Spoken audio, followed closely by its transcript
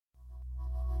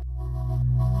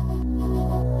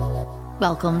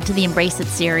Welcome to the Embrace It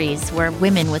series, where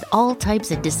women with all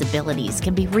types of disabilities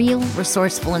can be real,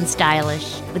 resourceful, and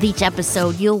stylish. With each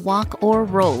episode, you'll walk or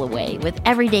roll away with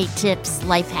everyday tips,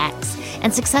 life hacks,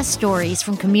 and success stories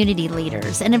from community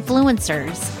leaders and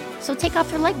influencers. So take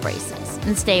off your leg braces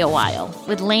and stay a while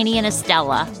with Lainey and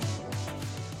Estella.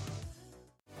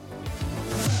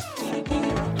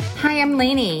 Hi, I'm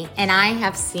Lainey, and I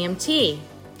have CMT.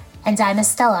 And I'm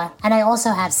Estella, and I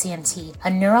also have CMT, a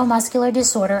neuromuscular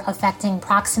disorder affecting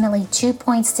approximately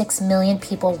 2.6 million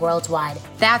people worldwide.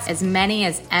 That's as many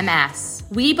as MS.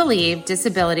 We believe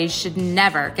disabilities should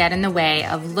never get in the way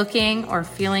of looking or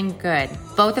feeling good.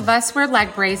 Both of us wear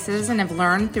leg braces and have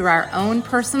learned through our own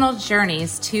personal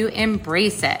journeys to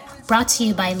embrace it. Brought to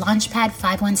you by Launchpad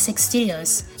 516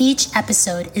 Studios. Each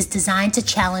episode is designed to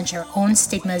challenge your own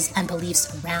stigmas and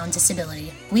beliefs around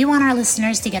disability. We want our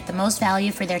listeners to get the most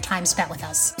value for their time spent with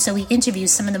us, so we interview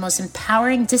some of the most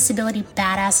empowering disability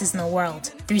badasses in the world.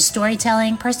 Through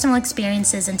storytelling, personal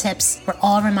experiences, and tips, we're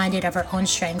all reminded of our own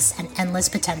strengths and endless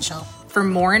potential. For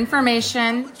more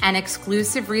information and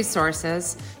exclusive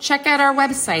resources, check out our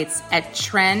websites at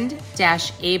trend-able.com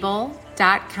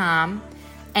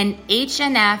and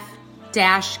hnf-cure.org.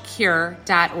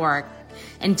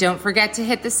 And don't forget to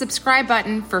hit the subscribe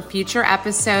button for future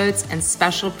episodes and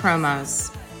special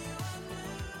promos.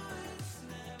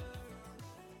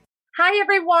 Hi,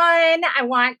 everyone.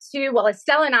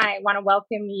 Estella and I want to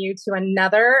welcome you to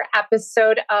another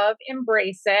episode of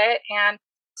Embrace It. And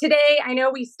today, I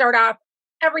know we start off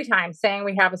every time saying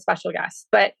we have a special guest,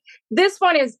 but this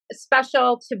one is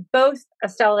special to both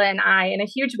Estella and I in a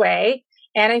huge way.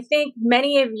 And I think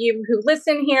many of you who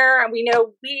listen here, we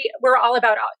know we're all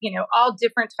about, all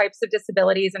different types of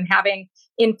disabilities and having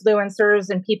influencers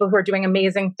and people who are doing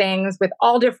amazing things with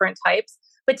all different types.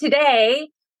 But today,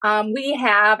 we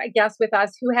have a guest with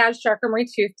us who has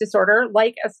Charcot-Marie-Tooth disorder,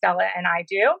 like Estella and I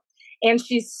do. And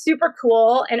she's super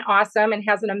cool and awesome and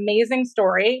has an amazing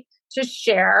story to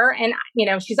share. And,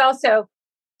 she's also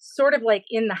sort of like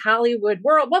in the Hollywood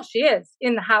world. Well, she is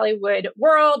in the Hollywood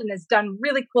world and has done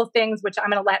really cool things, which I'm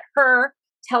going to let her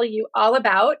tell you all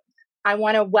about. I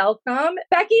want to welcome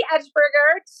Becky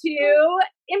Etchberger to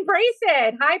Embrace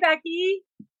It. Hi, Becky.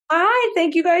 Hi,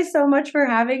 thank you guys so much for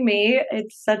having me.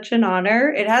 It's such an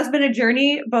honor. It has been a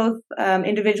journey, both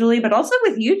individually, but also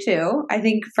with you two. I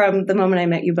think from the moment I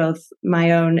met you both,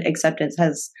 my own acceptance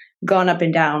has gone up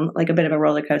and down like a bit of a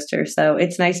roller coaster. So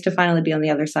it's nice to finally be on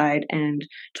the other side and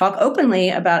talk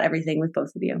openly about everything with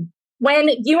both of you. When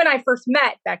you and I first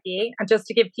met, Becky, just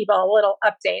to give people a little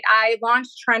update, I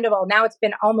launched Trendable. Now it's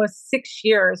been almost 6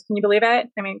 years. Can you believe it?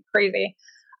 I mean, crazy.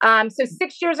 So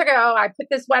 6 years ago, I put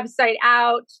this website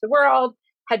out to the world,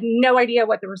 had no idea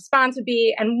what the response would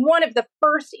be. And one of the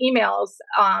first emails,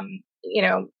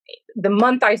 the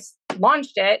month I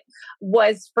launched it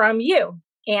was from you.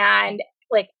 And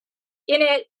in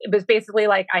it was basically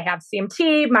like, I have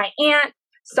CMT. My aunt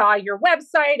saw your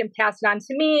website and passed it on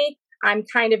to me. I'm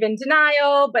kind of in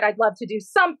denial, but I'd love to do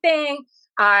something.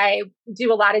 I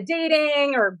do a lot of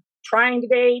dating or trying to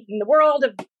date in the world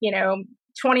of,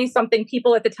 20-something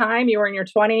people at the time. You were in your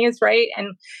 20s, right?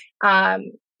 And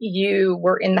you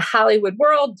were in the Hollywood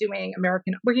world doing I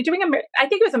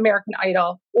think it was American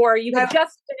Idol, or you had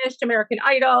just finished American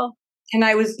Idol. And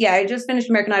I just finished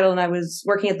American Idol and I was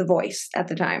working at The Voice at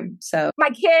the time. So my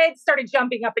kids started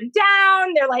jumping up and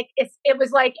down. They're like, it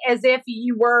was like as if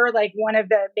you were like one of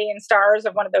the main stars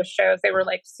of one of those shows. They were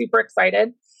like super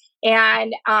excited.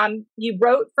 And you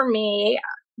wrote for me,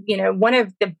 one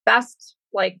of the best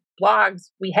blogs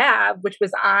we have, which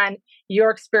was on your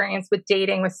experience with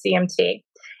dating with CMT.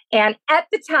 And at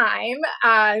the time,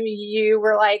 you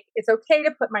were like, it's okay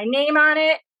to put my name on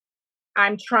it.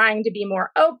 I'm trying to be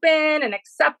more open and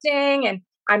accepting, and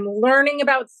I'm learning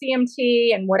about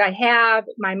CMT and what I have.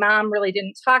 My mom really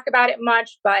didn't talk about it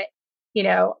much, but,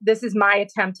 this is my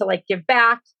attempt to give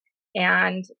back.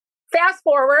 And fast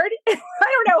forward, I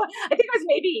don't know, I think it was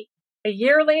maybe a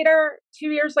year later, 2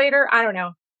 years later, I don't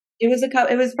know. It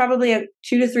was probably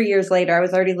 2 to 3 years later. I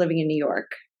was already living in New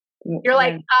York. You're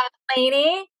like,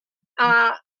 Lainey,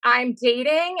 I'm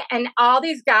dating, and all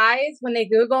these guys, when they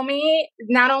Google me,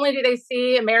 not only do they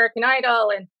see American Idol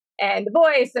and The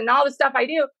Voice and all the stuff I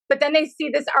do, but then they see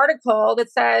this article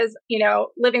that says,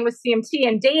 living with CMT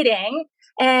and dating.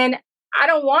 And I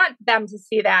don't want them to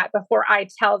see that before I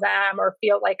tell them or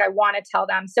feel like I want to tell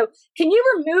them. So can you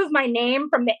remove my name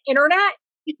from the internet?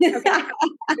 Okay.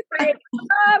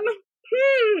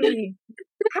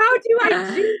 How do I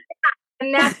do that?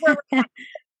 And that's where we're at.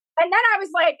 And then I was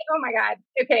like, oh my God.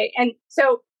 Okay. And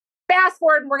so fast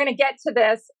forward, we're going to get to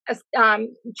this.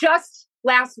 Just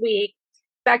last week,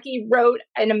 Becky wrote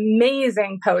an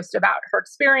amazing post about her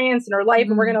experience and her life,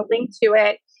 and we're going to link to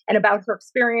it, and about her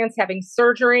experience having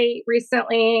surgery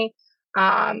recently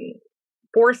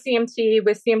for CMT,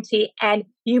 with CMT. And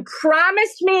you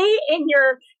promised me in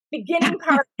your beginning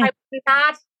part I would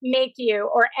not make you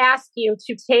or ask you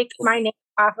to take my name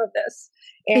off of this.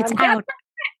 And it's out.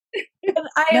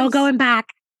 No going back.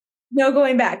 No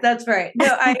going back. That's right. No,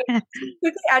 I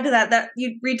quickly add to that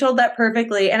you retold that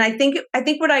perfectly. And I think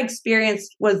what I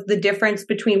experienced was the difference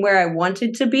between where I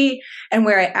wanted to be and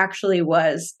where I actually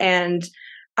was. And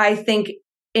I think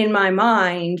in my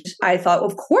mind, I thought,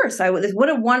 of course, what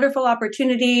a wonderful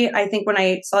opportunity. I think when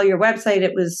I saw your website,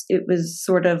 it was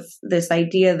sort of this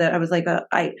idea that I was like,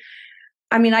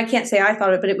 I mean, I can't say I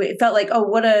thought it, but it felt like,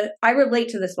 I relate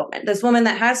to this woman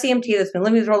that has CMT, that's been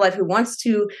living her whole life, who wants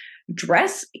to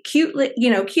dress cute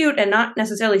and not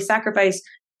necessarily sacrifice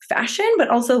fashion, but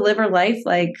also live her life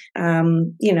like,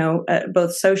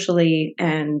 both socially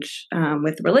and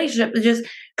with relationships, just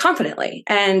confidently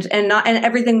and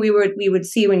everything we would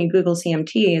see when you Google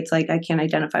CMT. It's like, I can't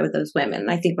identify with those women.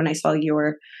 And I think when I saw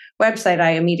your website,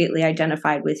 I immediately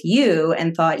identified with you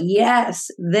and thought, yes,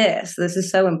 this is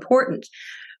so important.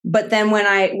 But then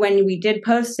when we did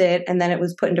post it and then it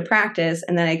was put into practice,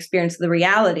 and then I experienced the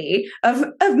reality of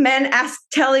men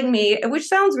telling me, which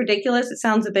sounds ridiculous. It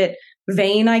sounds a bit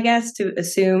vain, I guess, to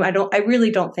assume. I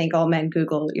really don't think all men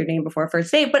Google your name before a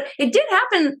first date, but it did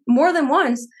happen more than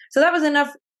once. So that was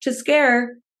enough to scare.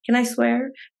 Can I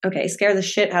swear? Okay. Scare the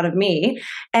shit out of me.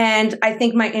 And I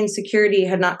think my insecurity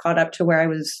had not caught up to where I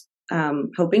was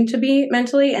hoping to be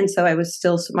mentally. And so I was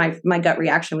still, my gut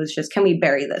reaction was just, can we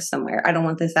bury this somewhere? I don't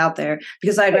want this out there,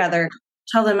 because I'd rather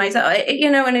tell them myself,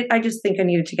 I just think I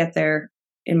needed to get there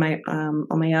on my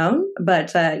own.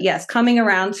 But yes, coming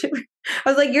around to, I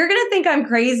was like, you're going to think I'm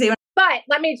crazy. But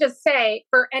let me just say,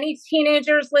 for any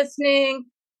teenagers listening,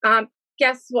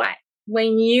 guess what?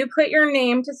 When you put your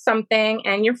name to something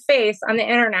and your face on the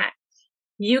internet,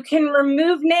 you can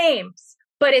remove names,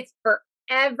 but it's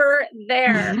forever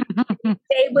there.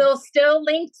 They will still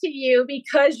link to you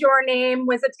because your name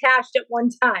was attached at one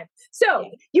time. So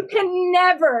you can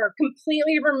never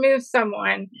completely remove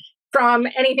someone from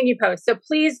anything you post. So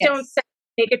please don't send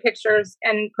naked pictures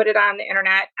and put it on the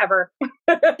internet ever.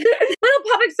 Little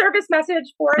public service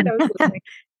message for those listening.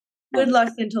 Good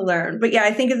lesson to learn. But yeah,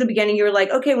 I think at the beginning you were like,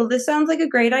 okay, well, this sounds like a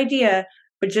great idea.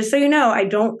 But just so you know, I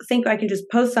don't think I can just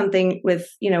post something with,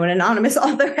 an anonymous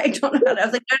author. I don't know how to. I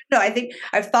was like, no, I think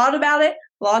I've thought about it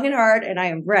long and hard, and I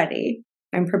am ready.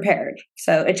 I'm prepared.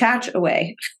 So attach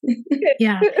away.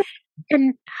 Yeah.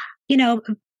 And,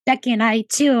 Becky and I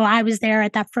too, I was there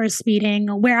at that first meeting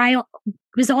where it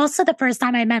was also the first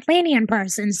time I met Lainey in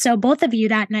person. So both of you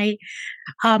that night,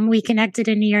 we connected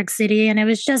in New York City. And it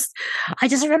was I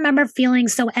just remember feeling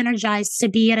so energized to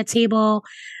be at a table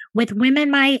with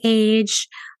women my age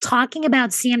talking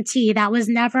about CMT. That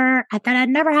had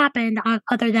never happened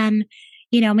other than,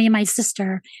 me and my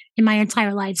sister in my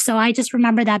entire life. So I just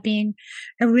remember that being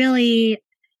a really,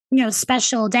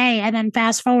 special day. And then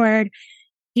fast forward,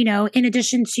 in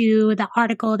addition to the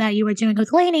article that you were doing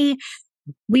with Lainey,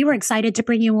 we were excited to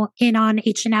bring you in on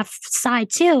H&F side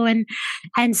too,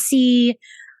 and see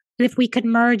if we could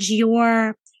merge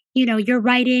your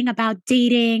writing about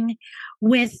dating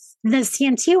with the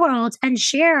CMT world and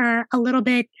share a little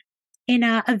bit in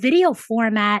a video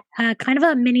format, kind of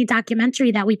a mini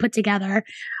documentary that we put together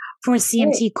for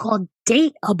CMT called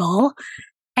Dateable,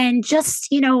 and just,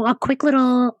 a quick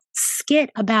little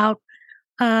skit about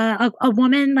a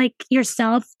woman like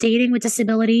yourself dating with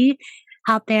disability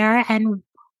out there and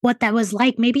what that was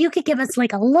like. Maybe you could give us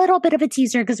like a little bit of a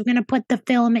teaser, because we're going to put the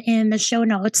film in the show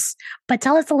notes, but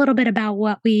tell us a little bit about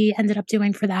what we ended up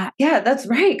doing for that. Yeah, that's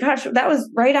right. Gosh, that was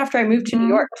right after I moved to New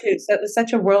York too. So it was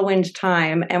such a whirlwind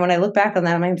time. And when I look back on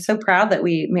that, I'm so proud that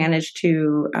we managed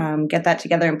to get that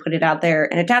together and put it out there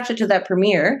and attach it to that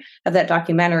premiere of that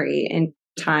documentary in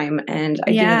time. And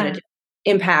I do know that it did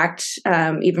impact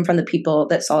even from the people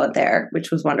that saw it there, which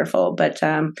was wonderful. But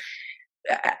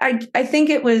I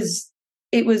think it was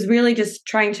really just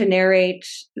trying to narrate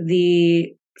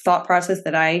the thought process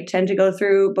that I tend to go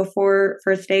through before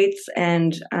first dates,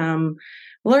 and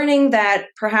learning that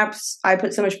perhaps I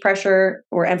put so much pressure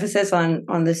or emphasis on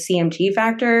the CMT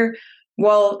factor,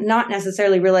 while not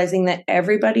necessarily realizing that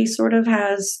everybody sort of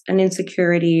has an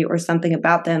insecurity or something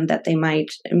about them that they might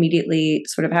immediately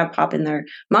sort of have pop in their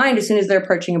mind as soon as they're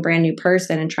approaching a brand new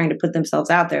person and trying to put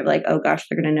themselves out there. Like, oh gosh,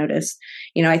 they're going to notice.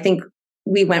 I think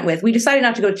we decided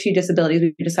not to go to disabilities.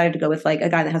 We decided to go with like a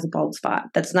guy that has a bald spot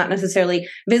that's not necessarily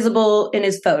visible in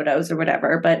his photos or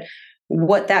whatever, but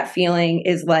what that feeling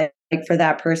is like for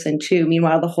that person too.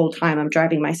 Meanwhile, the whole time I'm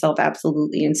driving myself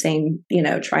absolutely insane,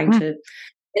 trying to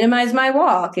minimize my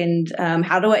walk. And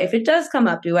how do I, if it does come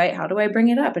up, how do I bring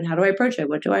it up, and how do I approach it?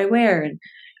 What do I wear? And,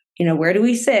 where do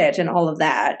we sit, and all of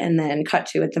that. And then cut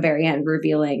to at the very end,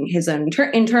 revealing his own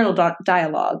internal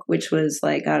dialogue, which was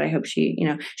like, God, I hope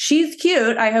she's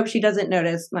cute. I hope she doesn't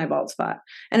notice my bald spot.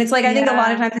 And it's like, I think a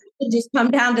lot of times it just come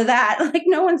down to that. Like,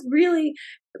 no one's really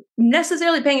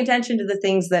necessarily paying attention to the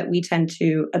things that we tend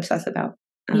to obsess about.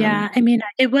 Yeah. I mean,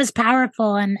 it was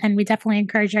powerful, and we definitely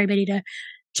encourage everybody to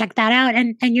check that out.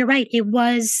 And you're right. It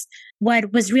was,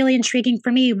 what was really intriguing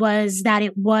for me was that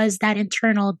it was that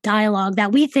internal dialogue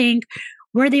that we think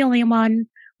we're the only one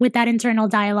with that internal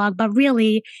dialogue, but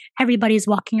really everybody's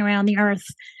walking around the earth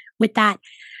with that.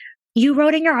 You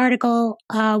wrote in your article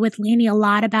with Lainey a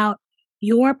lot about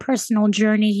your personal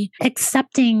journey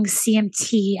accepting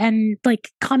CMT and like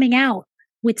coming out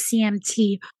with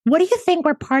CMT. What do you think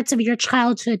were parts of your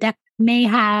childhood that may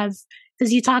have,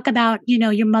 because you talk about,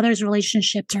 your mother's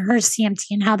relationship to her CMT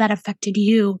and how that affected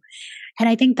you. And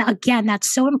I think that, again,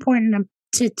 that's so important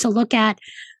to look at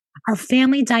our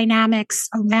family dynamics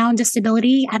around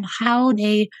disability and how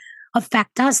they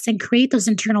affect us and create those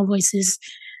internal voices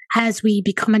as we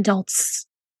become adults.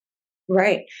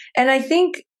 Right. And I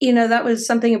think, that was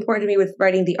something important to me with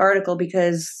writing the article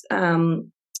because,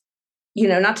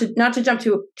 not to jump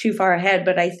too far ahead,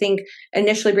 but I think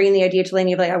initially bringing the idea to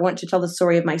Lainey of like, I want to tell the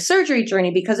story of my surgery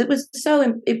journey because it was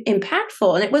so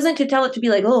impactful. And it wasn't to tell it to be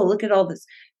like, oh, look at all this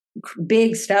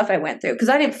big stuff I went through. Because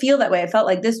I didn't feel that way. I felt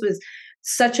like this was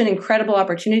such an incredible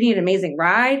opportunity, an amazing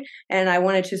ride. And I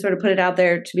wanted to sort of put it out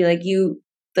there to be like,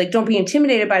 don't be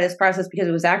intimidated by this process, because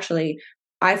it was actually,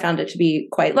 I found it to be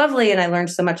quite lovely. And I learned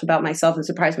so much about myself and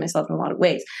surprised myself in a lot of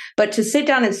ways. But to sit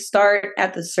down and start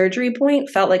at the surgery point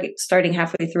felt like starting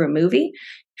halfway through a movie.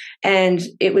 And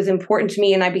it was important to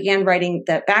me. And I began writing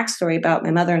that backstory about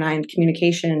my mother and I and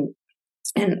communication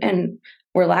and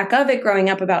or lack of it growing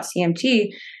up about CMT,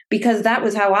 because that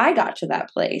was how I got to that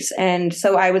place. And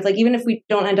so I was like, even if we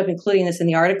don't end up including this in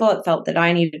the article, it felt that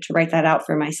I needed to write that out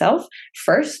for myself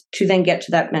first to then get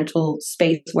to that mental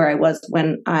space where I was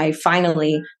when I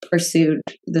finally pursued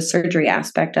the surgery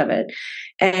aspect of it.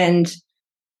 And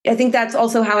I think that's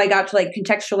also how I got to like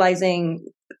contextualizing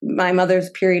my mother's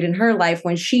period in her life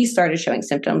when she started showing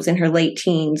symptoms in her late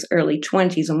teens, early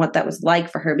 20s, and what that was like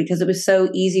for her, because it was so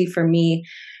easy for me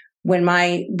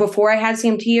before I had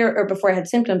CMT or before I had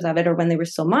symptoms of it, or when they were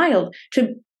still mild,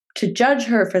 to judge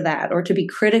her for that, or to be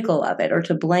critical of it, or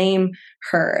to blame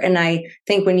her. And I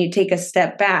think when you take a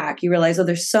step back, you realize, oh,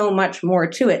 there's so much more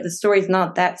to it. The story's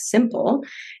not that simple.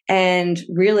 And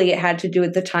really it had to do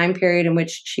with the time period in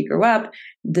which she grew up,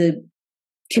 the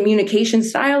communication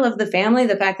style of the family,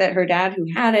 the fact that her dad who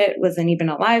had it wasn't even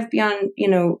alive beyond,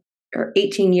 or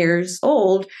 18 years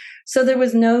old. So there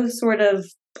was no sort of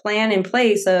plan in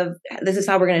place of this is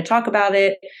how we're going to talk about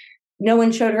it. No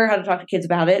one showed her how to talk to kids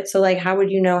about it. So like, how would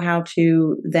you know how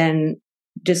to then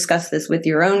discuss this with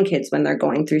your own kids when they're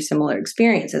going through similar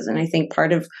experiences? And I think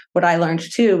part of what I learned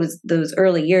too was those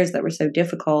early years that were so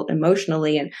difficult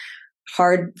emotionally and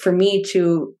hard for me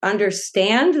to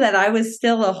understand that I was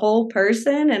still a whole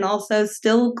person and also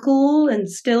still cool and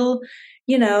still,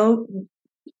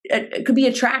 it could be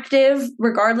attractive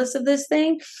regardless of this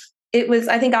thing. It was,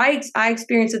 I think I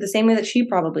experienced it the same way that she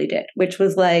probably did, which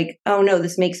was like, oh no,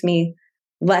 this makes me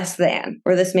less than,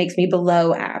 or this makes me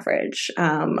below average.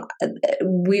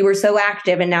 We were so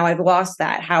active and now I've lost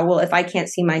that. If I can't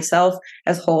see myself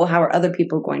as whole, how are other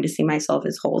people going to see myself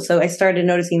as whole? So I started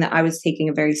noticing that I was taking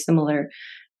a very similar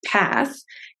path.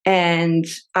 And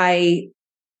I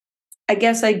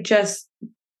guess I don't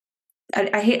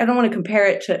want to compare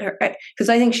it to her, because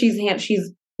I think she's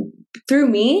through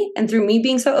me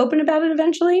being so open about it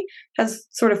eventually has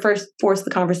sort of first forced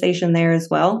the conversation there as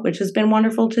well, which has been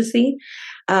wonderful to see.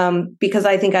 Because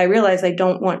I think I realized I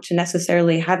don't want to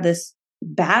necessarily have this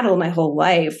battle my whole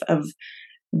life of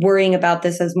worrying about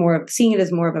this as seeing it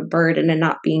as more of a burden and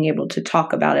not being able to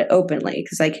talk about it openly.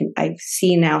 Because I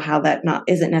see now how that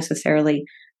isn't necessarily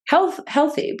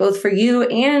healthy, both for you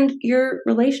and your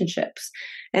relationships.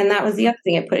 And that was the other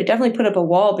thing. It definitely put up a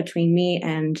wall between me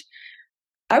and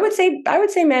I would say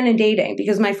men in dating,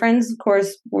 because my friends, of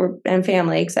course, and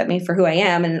family accept me for who I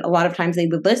am. And a lot of times they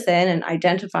would listen and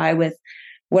identify with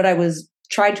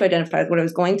tried to identify with what I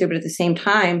was going through. But at the same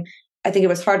time, I think it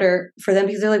was harder for them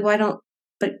because they're like, well,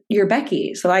 but you're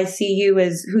Becky. So I see you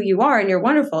as who you are and you're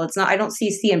wonderful. I don't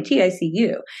see CMT, I see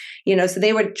you, so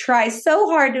they would try so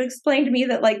hard to explain to me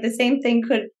that like the same thing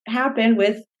could happen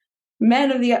with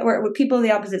men or people of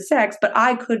the opposite sex, but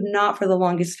I could not for the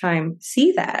longest time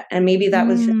see that. And maybe that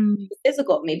was just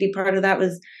physical. Maybe part of that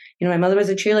was, my mother was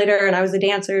a cheerleader and I was a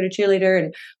dancer and a cheerleader.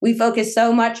 And we focus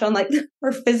so much on like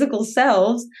our physical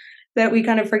selves that we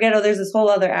kind of forget, there's this whole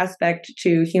other aspect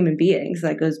to human beings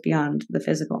that goes beyond the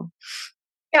physical.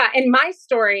 Yeah. And my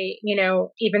story,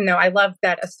 even though I love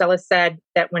that Estella said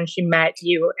that when she met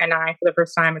you and I for the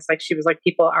first time, it's like she was like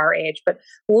people our age, but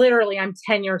literally I'm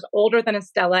 10 years older than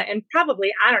Estella and probably,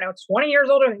 20 years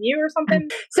older than you or something.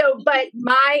 So, but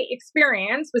my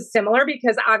experience was similar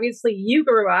because obviously you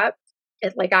grew up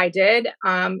like I did,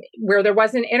 where there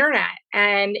wasn't internet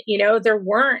and, there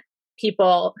weren't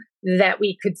people that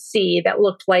we could see that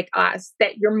looked like us,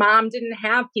 that your mom didn't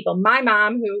have people. My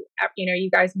mom, who,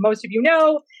 you guys, most of you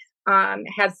know,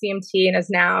 had CMT and is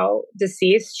now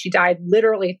deceased. She died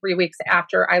literally 3 weeks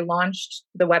after I launched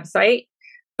the website,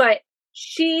 but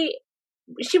she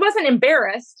wasn't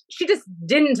embarrassed. She just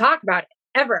didn't talk about it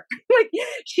ever. Like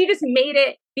she just made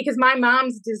it because my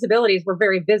mom's disabilities were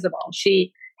very visible.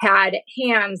 She had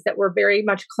hands that were very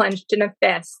much clenched in a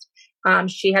fist.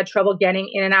 She had trouble getting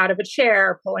in and out of a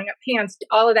chair, pulling up pants,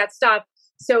 all of that stuff.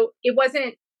 So it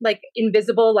wasn't like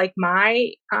invisible like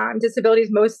my disabilities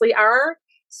mostly are.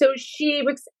 So she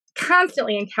was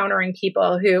constantly encountering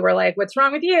people who were like, what's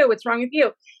wrong with you? What's wrong with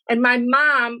you? And my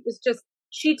mom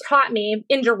she taught me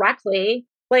indirectly,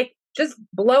 like, just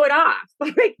blow it off.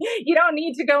 Like, you don't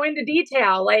need to go into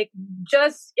detail. Like,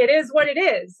 just, it is what it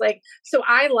is. Like, so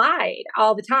I lied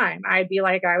all the time. I'd be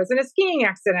like, I was in a skiing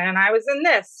accident. I was in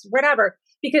this, whatever,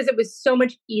 because it was so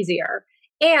much easier.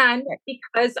 And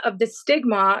because of the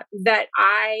stigma that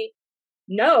I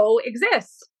know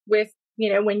exists with,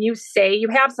 when you say you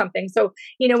have something. So,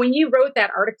 when you wrote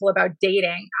that article about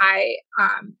dating,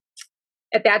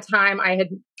 at that time I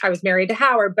was married to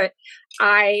Howard, but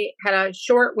I had a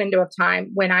short window of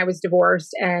time when I was divorced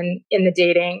and in the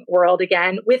dating world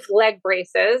again with leg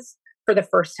braces for the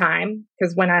first time.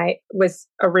 Because when I was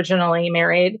originally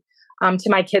married to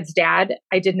my kid's dad,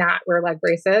 I did not wear leg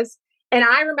braces. And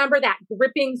I remember that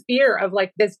gripping fear of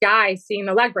like this guy seeing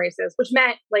the leg braces, which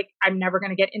meant like, I'm never going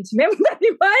to get intimate with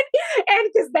anyone. And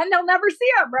because then they'll never see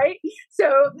him. Right.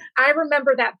 So I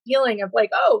remember that feeling of like,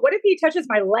 oh, what if he touches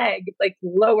my leg, like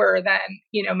lower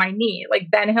than, my knee, like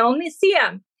then he'll see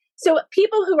him. So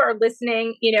people who are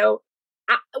listening,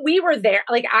 we were there,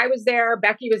 like I was there,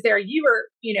 Becky was there, you were,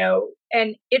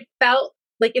 and it felt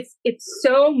like it's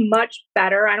so much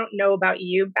better. I don't know about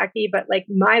you, Becky, but like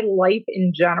my life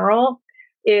in general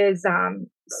is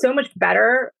so much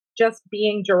better just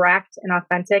being direct and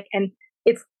authentic. And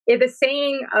it's the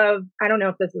saying of, I don't know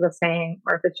if this is a saying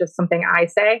or if it's just something I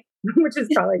say, which is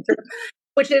probably true,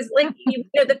 which is like,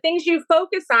 the things you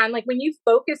focus on, like when you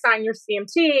focus on your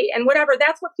CMT and whatever,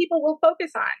 that's what people will focus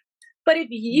on. But if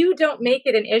you don't make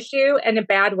it an issue in a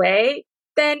bad way,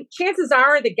 then chances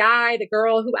are the guy, the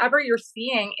girl, whoever you're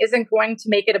seeing isn't going to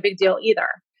make it a big deal either.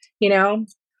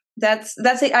 That's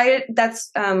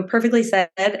perfectly said.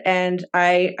 And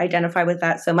I identify with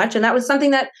that so much. And that was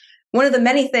something that one of the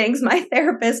many things my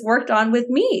therapist worked on with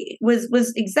me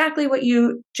was exactly what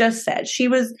you just said.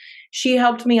 She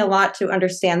helped me a lot to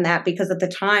understand that, because at the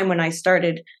time when I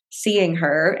started seeing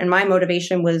her, and my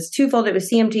motivation was twofold. It was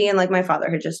CMT and like my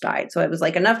father had just died. So it was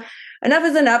like enough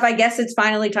is enough. I guess it's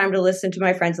finally time to listen to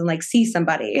my friends and like see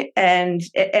somebody. And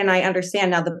I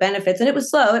understand now the benefits. And it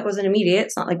was slow. It wasn't immediate.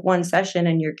 It's not like one session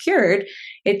and you're cured.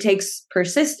 It takes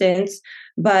persistence.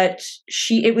 But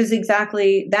it was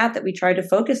exactly that we tried to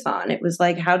focus on. It was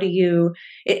like, how do you,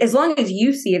 as long as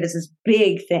you see it as this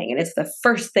big thing, and it's the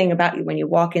first thing about you when you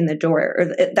walk in the door,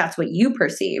 or that's what you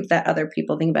perceive that other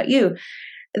people think about you,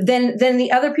 then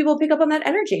the other people pick up on that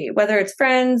energy, whether it's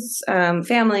friends,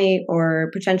 family, or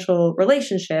potential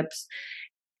relationships.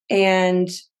 And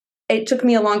it took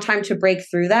me a long time to break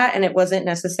through that. And it wasn't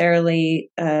necessarily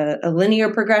a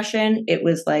linear progression. It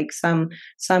was like some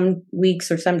weeks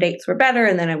or some dates were better,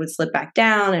 and then I would slip back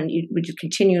down, and you would just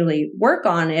continually work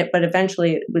on it. But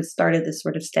eventually it started this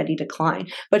sort of steady decline.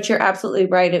 But you're absolutely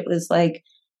right. It was like,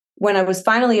 when I was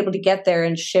finally able to get there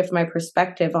and shift my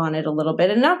perspective on it a little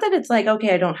bit, and not that it's like,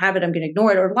 okay, I don't have it, I'm going to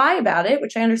ignore it or lie about it,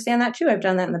 which I understand that too. I've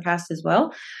done that in the past as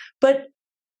well, but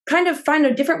kind of find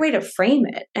a different way to frame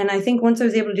it. And I think once I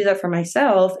was able to do that for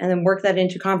myself and then work that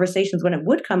into conversations when it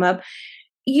would come up,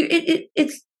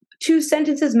 it's 2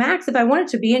 sentences max if I want it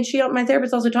to be. And my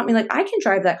therapist also taught me, like, I can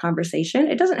drive that conversation.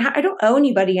 I don't owe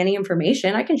anybody any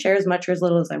information. I can share as much or as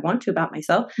little as I want to about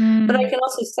myself, but I can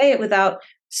also say it without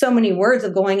so many words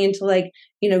of going into like,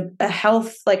 a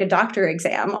health, like a doctor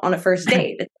exam on a first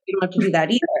date. You don't have to do that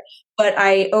either. But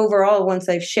overall, once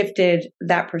I've shifted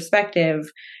that perspective,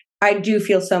 I do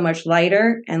feel so much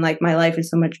lighter and like my life is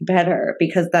so much better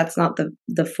because that's not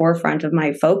the forefront of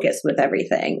my focus with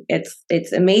everything.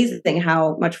 It's amazing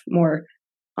how much more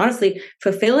honestly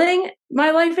fulfilling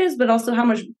my life is, but also how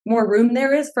much more room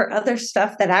there is for other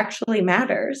stuff that actually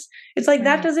matters. It's like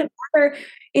that doesn't matter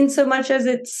in so much as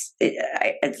it's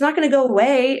not going to go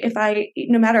away if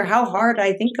no matter how hard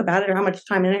I think about it or how much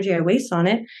time and energy I waste on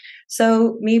it.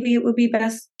 So maybe it would be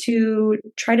best to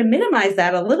try to minimize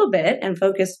that a little bit and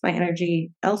focus my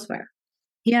energy elsewhere.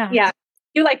 Yeah.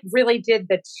 You like really did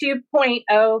the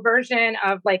 2.0 version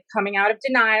of like coming out of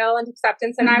denial and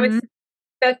acceptance. And I would say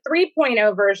the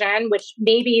 3.0 version, which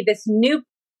maybe this new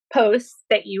post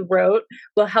that you wrote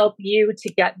will help you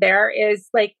to get there, is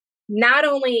like not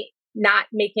only not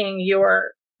making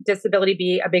your disability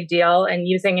be a big deal and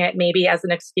using it maybe as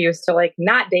an excuse to like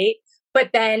not date, but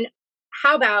then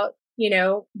how about,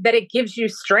 that it gives you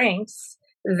strengths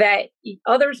that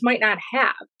others might not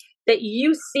have, that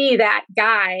you see that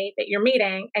guy that you're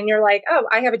meeting and you're like, oh,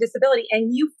 I have a disability. And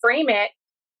you frame it,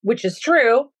 which is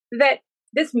true, that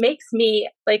this makes me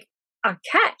like a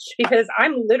catch because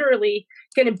I'm literally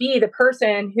going to be the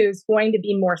person who's going to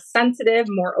be more sensitive,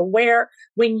 more aware.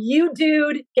 When you,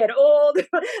 dude, get old,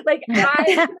 like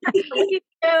I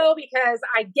know because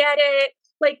I get it,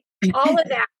 like all of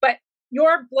that. But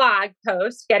your blog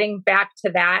post, getting back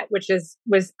to that, which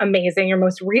was amazing. Your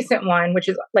most recent one, which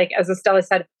is like, as Estella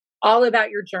said, all about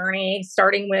your journey,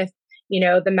 starting with,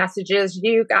 the messages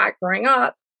you got growing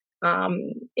up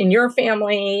in your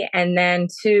family, and then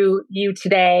to you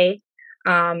today.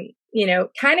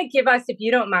 Kind of give us, if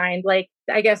you don't mind, like,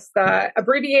 I guess the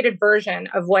abbreviated version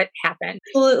of what happened.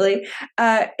 Absolutely.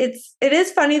 It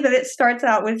is funny that it starts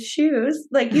out with shoes.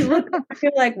 Like you look,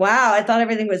 you're like, wow, I thought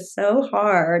everything was so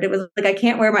hard. It was like, I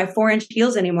can't wear my 4-inch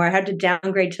heels anymore. I had to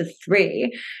downgrade to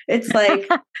 3. It's like,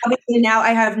 obviously now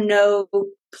I have no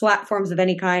platforms of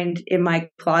any kind in my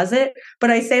closet,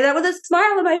 but I say that with a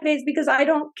smile on my face because I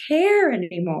don't care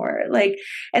anymore. Like,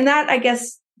 and that I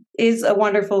guess is a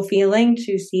wonderful feeling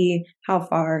to see how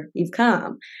far you've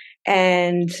come.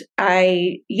 And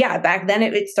back then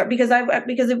it started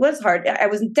because it was hard. I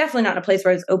was definitely not in a place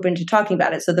where I was open to talking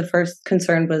about it. So the first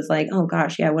concern was like, oh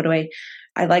gosh, yeah, what do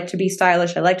I like to be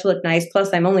stylish. I like to look nice.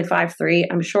 Plus I'm only 5'3".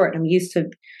 I'm short. I'm used to,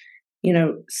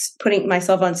 putting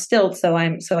myself on stilts. So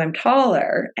I'm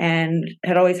taller and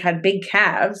had always had big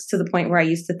calves to the point where I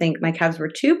used to think my calves were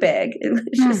too big. It was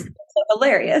just so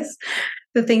hilarious.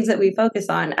 The things that we focus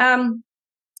on.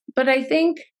 But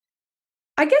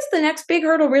I guess the next big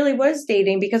hurdle really was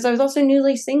dating because I was also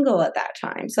newly single at that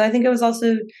time. So I think I was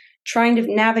also trying to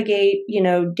navigate,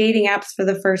 dating apps for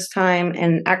the first time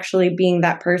and actually being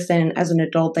that person as an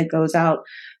adult that goes out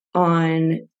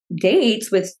on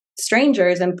dates with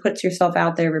strangers and puts yourself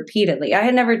out there repeatedly. I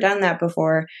had never done that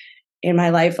before in my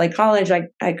life. Like college,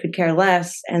 I could care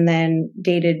less, and then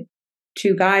dated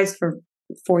 2 guys for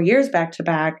 4 years back to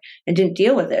back and didn't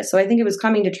deal with it. So I think it was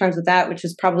coming to terms with that, which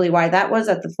is probably why that was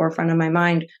at the forefront of my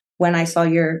mind when I saw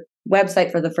your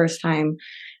website for the first time,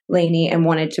 Lainey, and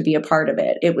wanted to be a part of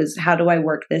it. It was, how do I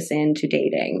work this into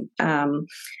dating?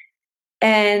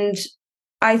 And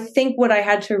I think what I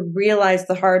had to realize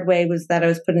the hard way was that I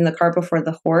was putting the cart before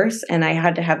the horse, and I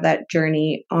had to have that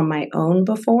journey on my own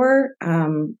before.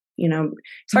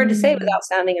 It's hard to say without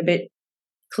sounding a bit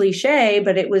cliche,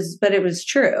 but it was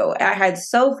true. I had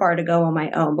so far to go on my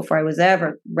own before I was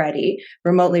ever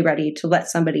remotely ready to let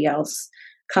somebody else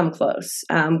come close.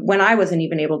 When I wasn't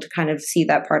even able to kind of see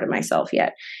that part of myself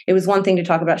yet. It was one thing to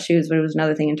talk about shoes, but it was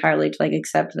another thing entirely to like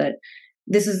accept that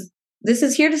this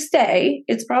is here to stay.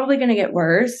 It's probably going to get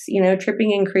worse.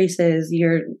 Tripping increases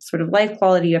your sort of life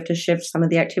quality. You have to shift some of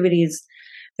the activities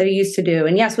that I used to do.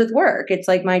 And yes, with work, it's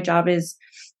like my job is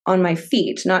on my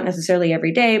feet, not necessarily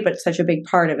every day, but such a big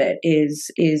part of it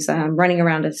is running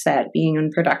around a set, being in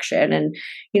production. And,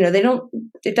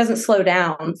 it doesn't slow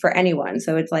down for anyone.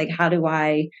 So it's like, how do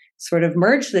I sort of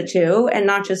merge the two and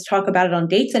not just talk about it on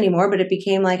dates anymore, but it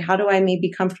became like, how do I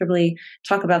maybe comfortably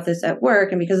talk about this at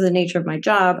work? And because of the nature of my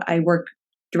job, I work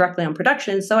directly on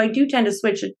production. So I do tend to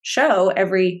switch a show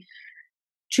every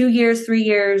 2 years, 3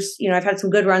 years. I've had some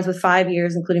good runs with 5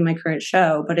 years, including my current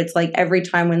show, but it's like every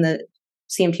time when the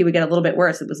CMT would get a little bit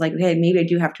worse, it was like, okay, maybe I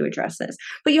do have to address this.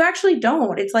 But you actually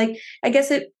don't. It's like, I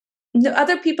guess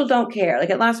other people don't care.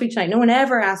 Like at last week's night, no one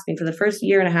ever asked me for the first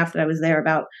year and a half that I was there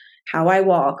about how I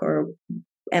walk or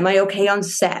am I okay on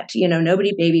set?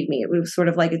 Nobody babied me. It was sort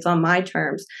of like, it's on my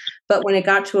terms. But when it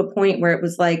got to a point where it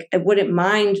was like, I wouldn't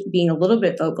mind being a little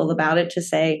bit vocal about it to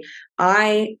say,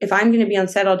 if I'm going to be on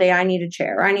set all day, I need a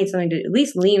chair. I need something to at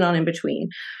least lean on in between.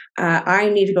 I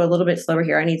need to go a little bit slower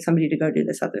here. I need somebody to go do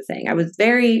this other thing. I was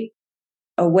very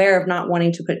aware of not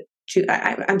wanting to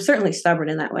I'm certainly stubborn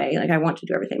in that way. Like I want to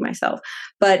do everything myself,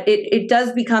 but it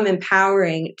does become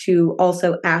empowering to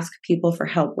also ask people for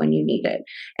help when you need it.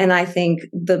 And I think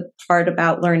the part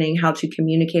about learning how to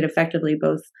communicate effectively,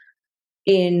 both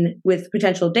with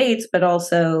potential dates, but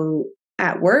also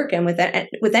at work and with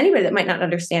anybody that might not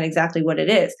understand exactly what it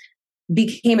is,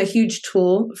 became a huge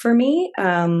tool for me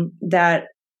that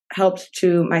helped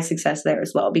to my success there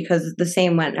as well, because the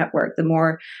same went at work. The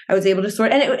more I was able to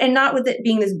sort, and not with it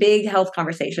being this big health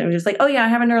conversation. It was just like, oh yeah, I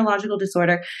have a neurological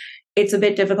disorder. It's a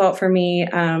bit difficult for me.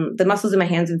 The muscles in my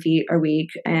hands and feet are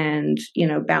weak, and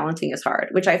balancing is hard.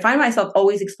 Which I find myself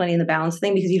always explaining the balance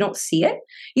thing, because you don't see it.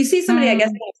 You see somebody, I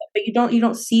guess, but you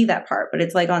don't see that part. But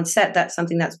it's like on set, that's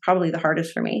something that's probably the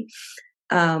hardest for me.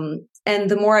 And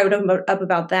the more I would open up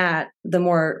about that, the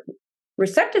more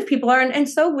receptive people are, and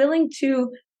so willing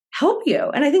to help you.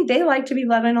 And I think they like to be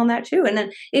let in on that too. And then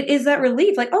it is that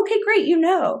relief, like, okay, great,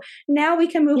 now we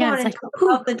can move on and talk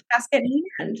about the task at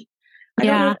hand. I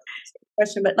don't know if that's the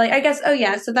question, but like, I guess,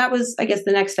 so that was, I guess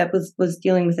the next step was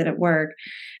dealing with it at work.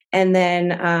 And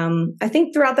then I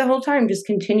think throughout the whole time, just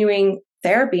continuing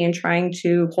therapy and trying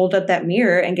to hold up that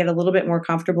mirror and get a little bit more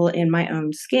comfortable in my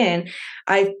own skin.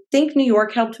 I think New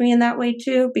York helped me in that way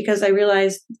too, because I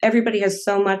realized everybody has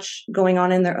so much going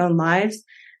on in their own lives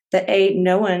that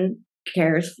no one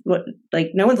cares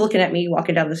no one's looking at me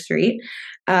walking down the street.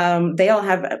 They all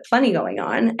have plenty going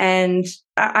on. And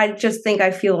I just think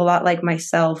I feel a lot like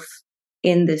myself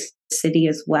in this city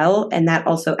as well. And that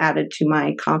also added to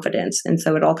my confidence. And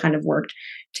so it all kind of worked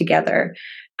together.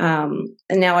 And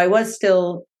now I was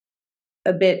still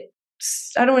a bit,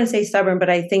 I don't want to say stubborn, but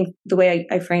I think the way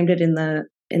I framed it in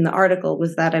the article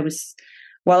was that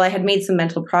while I had made some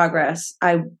mental progress,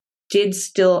 I did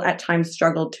still at times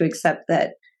struggle to accept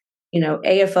that,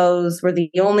 AFOs were the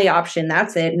only option.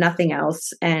 That's it, nothing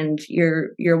else. And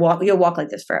you'll walk like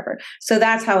this forever. So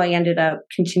that's how I ended up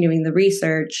continuing the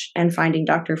research and finding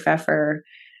Dr. Pfeffer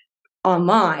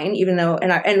online, even though,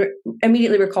 and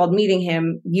immediately recalled meeting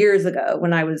him years ago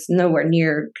when I was nowhere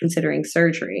near considering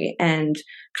surgery, and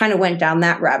kind of went down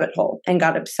that rabbit hole and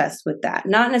got obsessed with that.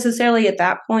 Not necessarily at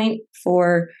that point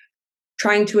for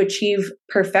trying to achieve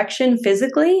perfection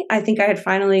physically. I think I had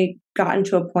finally gotten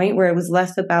to a point where it was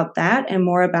less about that and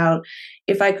more about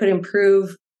if I could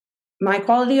improve my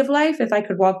quality of life, if I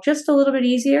could walk just a little bit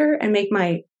easier and make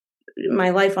my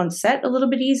life on set a little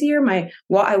bit easier.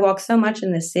 I walk so much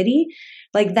in the city,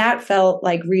 like that felt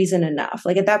like reason enough.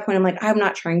 Like at that point, I'm like, I'm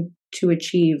not trying to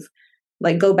achieve,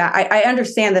 go back. I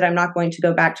understand that I'm not going to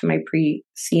go back to my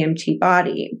pre-CMT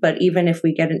body, but even if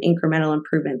we get an incremental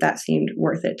improvement, that seemed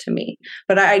worth it to me.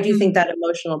 But I do think that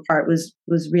emotional part was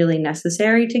really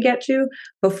necessary to get to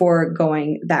before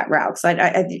going that route. So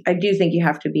I do think you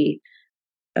have to be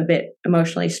a bit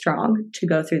emotionally strong to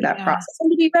go through that process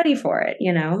and to be ready for it,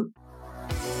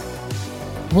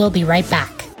 We'll be right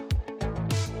back.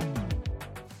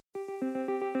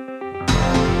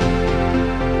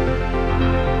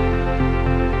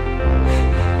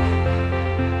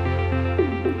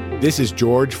 This is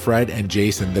George, Fred, and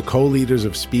Jason, the co-leaders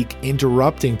of Speak,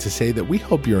 interrupting to say that we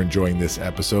hope you're enjoying this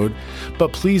episode,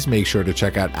 but please make sure to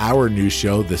check out our new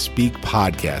show, The Speak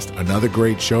Podcast, another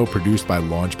great show produced by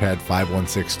Launchpad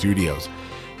 516 Studios.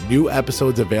 New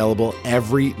episodes available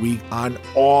every week on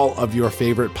all of your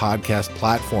favorite podcast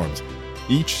platforms.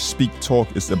 Each Speak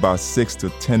Talk is about 6 to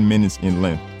 10 minutes in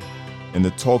length, and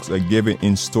the talks are given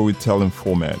in storytelling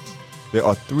formats. There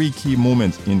are 3 key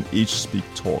moments in each Speak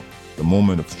Talk: the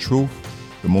moment of truth,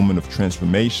 the moment of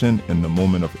transformation, and the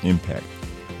moment of impact.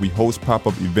 We host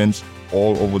pop-up events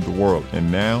all over the world,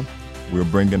 and now we're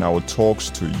bringing our talks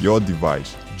to your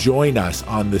device. Join us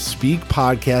on the Speak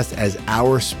Podcast as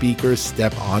our speakers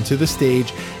step onto the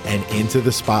stage and into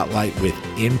the spotlight with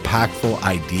impactful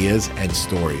ideas and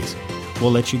stories.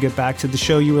 We'll let you get back to the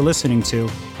show you were listening to,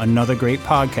 another great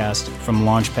podcast from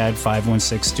Launchpad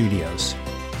 516 Studios.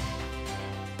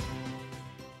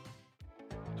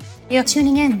 You're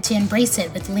tuning in to Embrace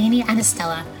It with Lainey and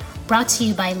Estella, brought to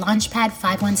you by Launchpad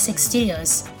 516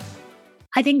 Studios.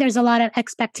 I think there's a lot of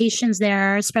expectations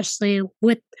there, especially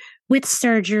with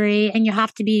surgery, and you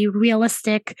have to be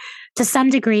realistic to some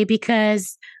degree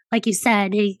because, like you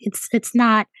said, it's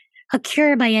not a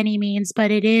cure by any means,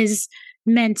 but it is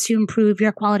meant to improve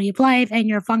your quality of life and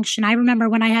your function. I remember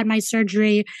when I had my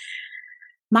surgery,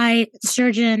 my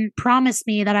surgeon promised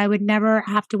me that I would never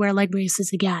have to wear leg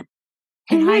braces again.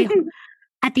 And I,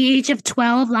 at the age of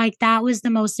 12, that was the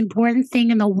most important thing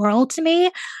in the world to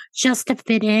me, just to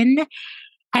fit in.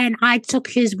 And I took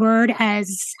his word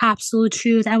as absolute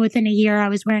truth. And within a year, I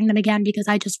was wearing them again because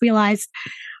I just realized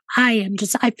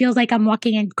I feel like I'm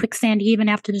walking in quicksand even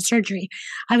after the surgery.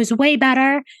 I was way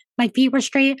better. My feet were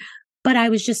straight, but I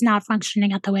was just not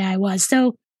functioning at the way I was.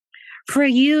 So for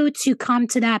you to come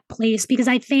to that place, because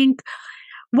I think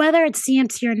whether it's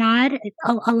CMT or not,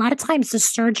 a lot of times the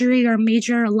surgery or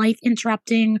major life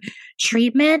interrupting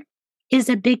treatment is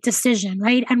a big decision,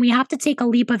 right? And we have to take a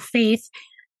leap of faith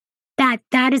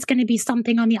that is going to be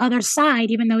something on the other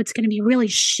side, even though it's going to be a really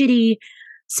shitty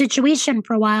situation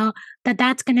for a while,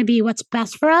 that's going to be what's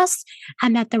best for us,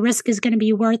 and that the risk is going to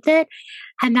be worth it,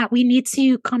 and that we need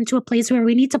to come to a place where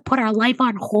we need to put our life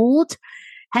on hold,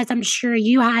 as I'm sure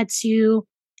you had to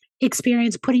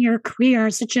experience putting your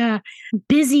career, such a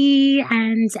busy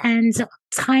and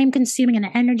time consuming and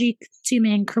energy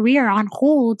consuming career, on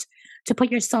hold to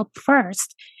put yourself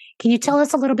first. Can you tell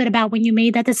us a little bit about when you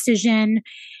made that decision?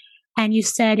 And you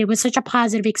said it was such a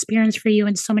positive experience for you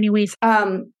in so many ways.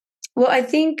 Well, I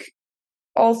think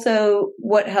also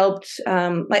what helped,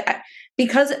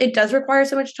 because it does require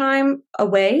so much time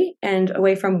away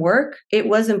from work, it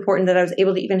was important that I was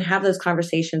able to even have those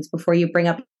conversations before you bring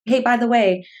up, hey, by the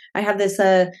way, I have this,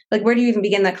 where do you even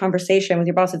begin that conversation with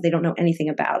your boss if they don't know anything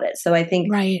about it? So I think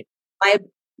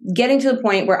getting to the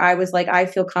point where I was like, I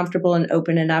feel comfortable and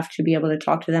open enough to be able to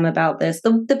talk to them about this,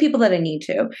 the people that I need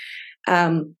to.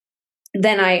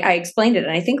 Then I explained it,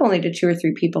 and I think only to 2 or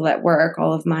 3 people at work,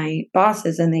 all of my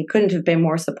bosses, and they couldn't have been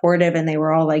more supportive. And they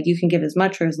were all like, "You can give as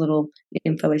much or as little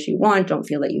info as you want. Don't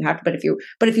feel that you have to.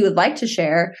 But if you would like to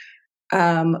share,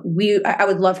 I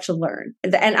would love to learn."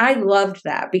 And I loved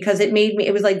that because it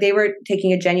was like they were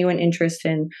taking a genuine interest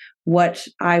in what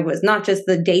I was, not just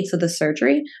the dates of the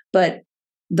surgery, but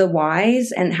the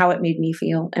whys and how it made me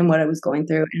feel and what I was going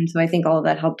through. And so I think all of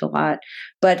that helped a lot.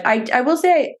 But I will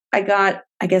say I got,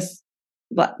 I guess,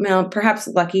 well, perhaps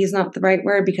lucky is not the right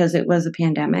word, because it was a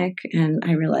pandemic, and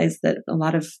I realized that a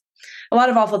lot of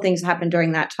awful things happened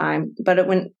during that time. But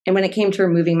when it came to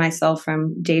removing myself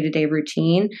from day-to-day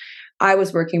routine, I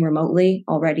was working remotely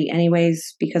already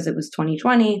anyways, because it was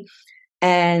 2020,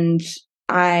 and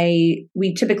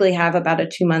we typically have about a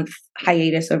 2-month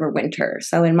hiatus over winter.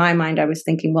 So in my mind, I was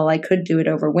thinking, well, I could do it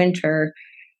over winter,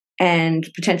 and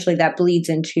potentially that bleeds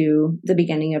into the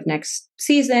beginning of next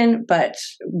season, but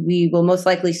we will most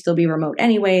likely still be remote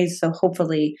anyways. So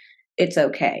hopefully it's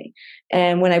okay.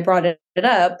 And when I brought it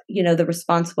up, the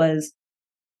response was,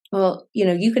 well,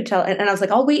 you could tell. And I was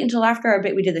like, I'll wait until after our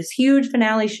bit. We did this huge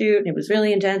finale shoot, and it was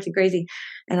really intense and crazy.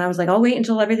 And I was like, I'll wait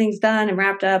until everything's done and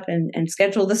wrapped up and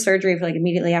schedule the surgery for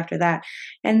immediately after that.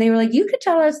 And they were like, you could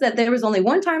tell us that there was only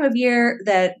one time of year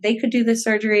that they could do this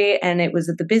surgery, and it was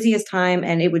at the busiest time,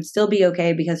 and it would still be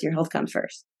okay because your health comes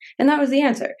first. And that was the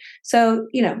answer. So,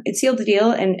 it sealed the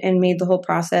deal and made the whole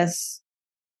process,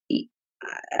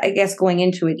 I guess, going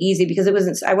into it easy, because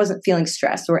I wasn't feeling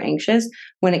stressed or anxious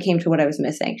when it came to what I was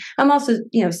missing. I'm also,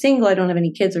 single. I don't have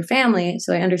any kids or family.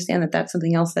 So I understand that that's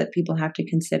something else that people have to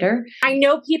consider. I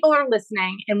know people are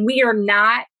listening, and we are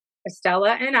not,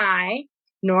 Estella and I,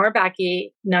 nor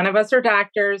Becky, none of us are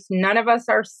doctors. None of us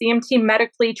are CMT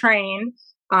medically trained.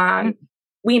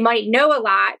 We might know a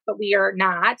lot, but we are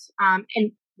not.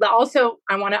 And also,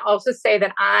 I want to also say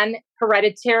that on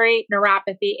Hereditary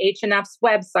Neuropathy, HNF's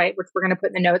website, which we're going to put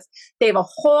in the notes, they have a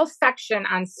whole section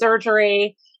on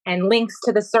surgery and links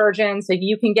to the surgeon, so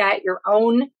you can get your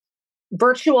own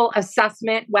virtual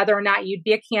assessment, whether or not you'd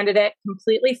be a candidate,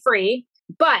 completely free.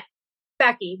 But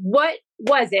Becky, what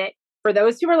was it for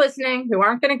those who are listening, who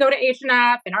aren't going to go to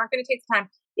HNF and aren't going to take the time?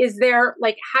 Is there,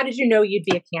 how did you know you'd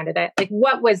be a candidate?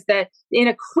 What was in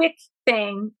a quick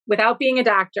thing, without being a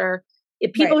doctor,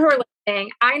 if people who are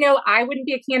listening, I know I wouldn't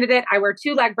be a candidate. I wear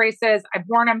 2 leg braces. I've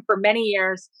worn them for many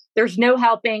years. There's no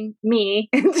helping me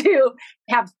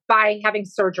by having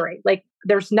surgery.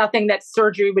 There's nothing that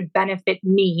surgery would benefit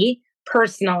me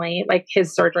personally, like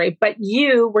his surgery, but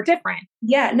you were different.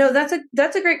 Yeah, no, that's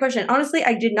a great question. Honestly,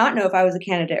 I did not know if I was a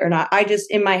candidate or not. I just,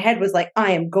 in my head, was like,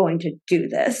 I am going to do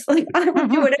this. I will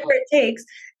do whatever it takes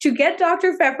to get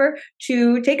Dr. Pfeffer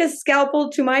to take a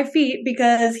scalpel to my feet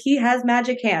because he has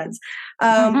magic hands.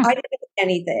 I didn't do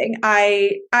anything.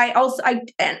 I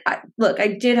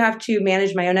did have to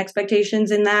manage my own expectations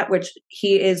in that, which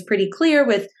he is pretty clear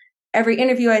with. Every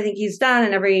interview I think he's done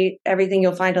and everything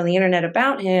you'll find on the internet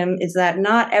about him is that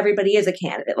not everybody is a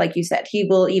candidate. Like you said, he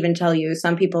will even tell you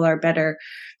some people are better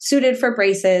suited for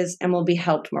braces and will be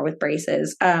helped more with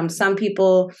braces. Some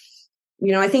people,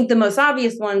 I think the most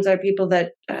obvious ones are people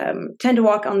that tend to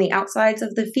walk on the outsides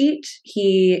of the feet.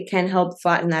 He can help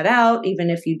flatten that out, even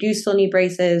if you do still need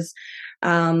braces.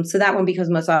 So that one becomes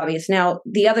most obvious. Now,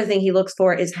 the other thing he looks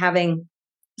for is having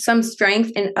some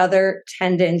strength in other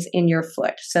tendons in your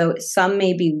foot. So some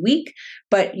may be weak,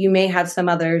 but you may have some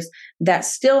others that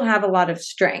still have a lot of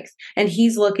strength. And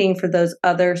he's looking for those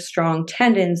other strong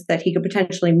tendons that he could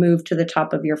potentially move to the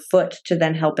top of your foot to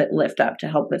then help it lift up, to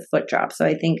help with foot drop. So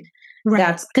I think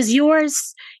that's because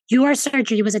your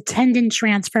surgery was a tendon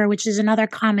transfer, which is another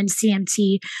common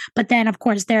CMT. But then, of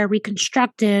course, there are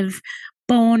reconstructive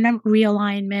bone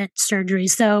realignment surgery.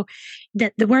 So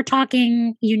we're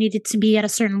talking you needed to be at a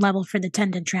certain level for the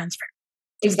tendon transfer.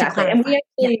 Exactly.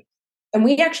 And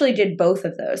we actually did both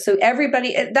of those. So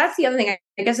everybody, that's the other thing.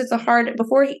 I guess it's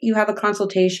before you have a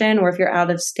consultation, or if you're out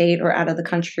of state or out of the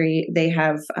country, they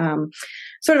have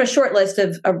sort of a short list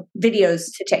of videos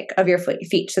to take of your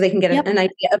feet so they can get an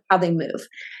idea of how they move.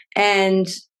 And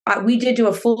we did do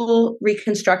a full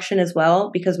reconstruction as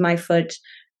well, because my foot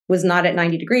was not at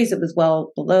 90 degrees. It was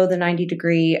well below the 90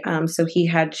 degree. So he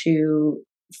had to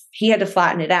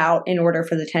flatten it out in order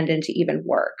for the tendon to even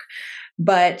work.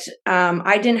 But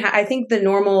I think the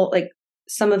normal, like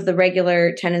some of the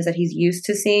regular tendons that he's used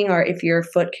to seeing are if your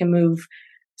foot can move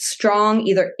strong,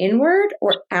 either inward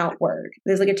or outward.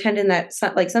 There's like a tendon that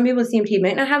like some people with CMT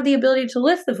might not have the ability to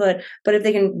lift the foot, but if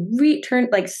they can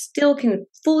still can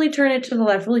fully turn it to the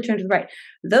left, fully turn to the right.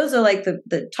 Those are like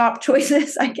the top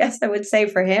choices, I guess I would say,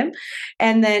 for him.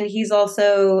 And then he's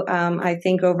also, I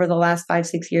think over the last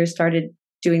 5-6 years, started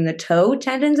doing the toe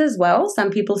tendons as well.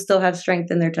 Some people still have strength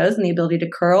in their toes and the ability to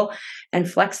curl and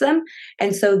flex them.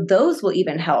 And so those will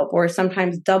even help, or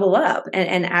sometimes double up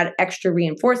and add extra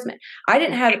reinforcement. I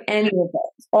didn't have any of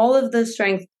those. All of the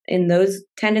strength in those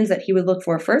tendons that he would look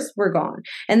for first were gone.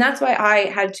 And that's why I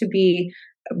had to be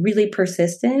really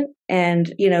persistent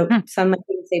and, some might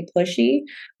say pushy,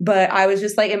 but I was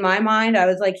just like, in my mind, I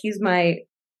was like, he's my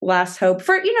last hope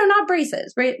for, not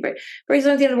braces. Braces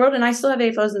aren't the end of the world. And I still have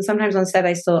AFOs, and sometimes on set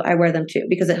I wear them too,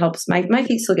 because it helps. My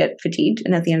feet still get fatigued,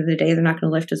 and at the end of the day, they're not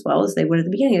going to lift as well as they would at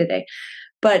the beginning of the day.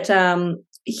 But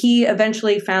he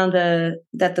eventually found I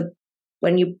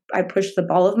pushed the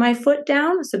ball of my foot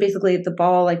down, so basically the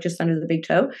ball, like just under the big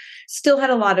toe, still had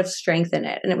a lot of strength in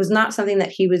it. And it was not something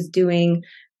that he was doing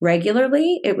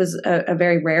regularly. It was a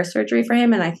very rare surgery for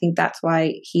him. And I think that's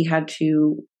why he had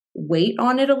to wait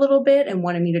on it a little bit and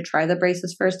wanted me to try the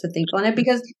braces first to think on it,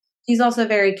 because he's also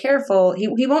very careful.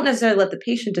 He won't necessarily let the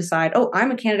patient decide, oh,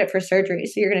 I'm a candidate for surgery,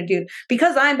 so you're going to do,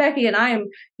 because I'm Becky and I am,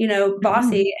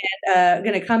 bossy and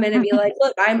going to come in and be like,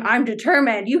 look, I'm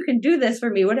determined. You can do this for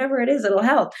me. Whatever it is, it'll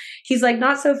help. He's like,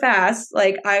 not so fast.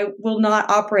 Like, I will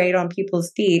not operate on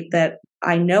people's feet that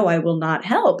I know I will not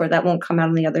help, or that won't come out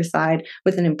on the other side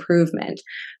with an improvement.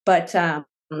 But,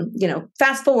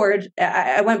 fast forward,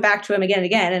 I went back to him again and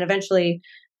again, and eventually,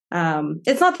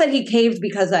 it's not that he caved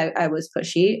because I was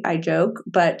pushy, I joke,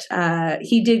 but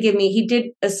he did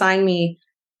assign me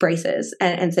braces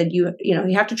and said, you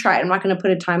have to try it. I'm not going to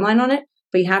put a timeline on it,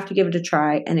 but you have to give it a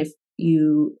try. And if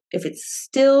it's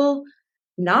still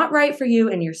not right for you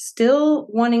and you're still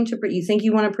you think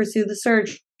you want to pursue the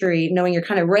surgery, knowing you're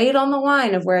kind of right on the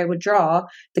line of where I would draw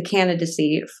the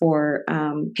candidacy for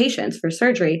patients for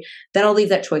surgery, then I'll leave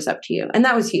that choice up to you. And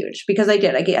that was huge, because I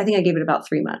did. I think I gave it about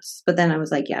 3 months, but then I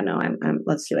was like, yeah, no,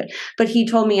 let's do it. But he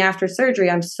told me after surgery,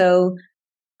 I'm so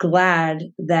glad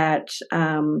that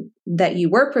you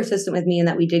were persistent with me and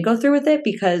that we did go through with it,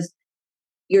 because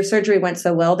your surgery went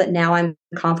so well that now I'm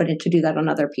confident to do that on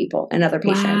other people and other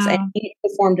patients. Wow. And he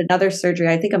performed another surgery,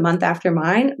 I think a month after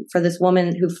mine, for this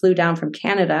woman who flew down from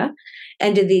Canada,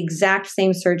 and did the exact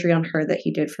same surgery on her that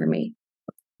he did for me.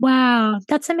 Wow,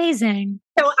 that's amazing.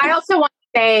 So I also want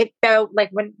to say, though, like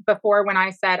when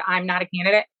I said I'm not a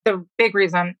candidate, the big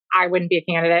reason I wouldn't be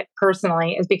a candidate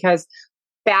personally is because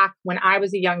back when I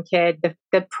was a young kid,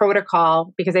 the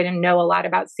protocol, because I didn't know a lot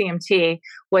about CMT,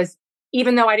 was,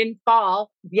 even though I didn't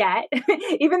fall yet,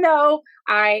 even though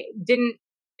I didn't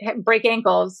break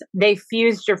ankles, they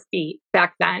fused your feet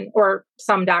back then, or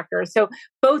some doctors. So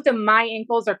both of my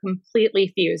ankles are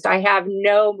completely fused. I have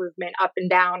no movement up and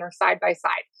down or side by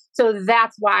side. So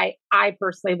that's why I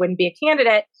personally wouldn't be a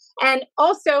candidate. And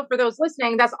also for those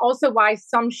listening, that's also why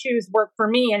some shoes work for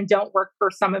me and don't work for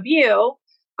some of you.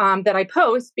 That I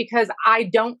post, because I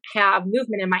don't have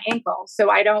movement in my ankle. So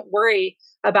I don't worry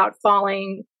about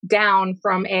falling down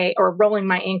or rolling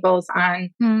my ankles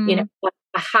on, a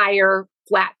higher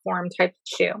platform type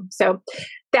shoe. So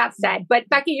that said, but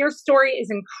Becky, your story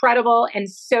is incredible and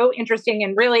so interesting.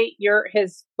 And really, you're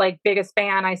his biggest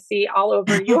fan. I see all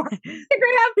over your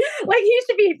Instagram. Like, he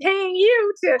should be paying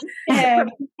you to. Yeah,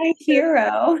 my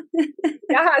hero.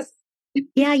 Yes.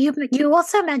 Yeah, you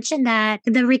also mentioned that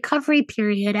the recovery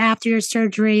period after your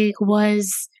surgery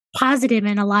was positive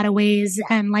in a lot of ways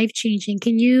and life-changing.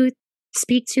 Can you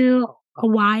speak to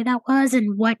why that was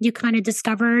and what you kind of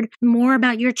discovered more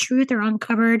about your truth or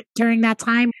uncovered during that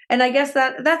time? And I guess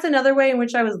that's another way in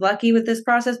which I was lucky with this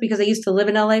process, because I used to live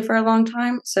in LA for a long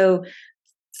time. So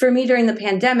for me during the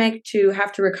pandemic to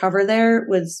have to recover there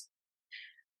was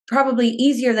probably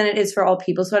easier than it is for all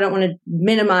people. So I don't want to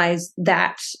minimize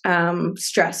that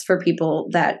stress for people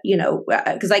that,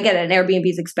 because I get it, an Airbnb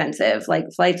is expensive, like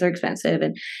flights are expensive,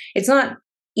 and it's not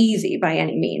easy by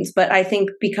any means. But I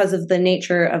think because of the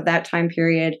nature of that time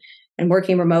period and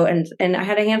working remote, and I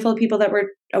had a handful of people that were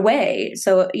away.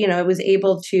 So, I was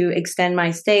able to extend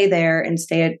my stay there and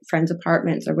stay at friends'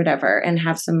 apartments or whatever and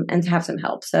have some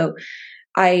help. So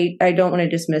I don't want to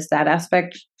dismiss that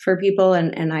aspect for people.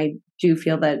 And I do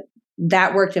feel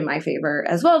that worked in my favor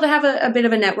as well, to have a bit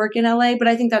of a network in LA. But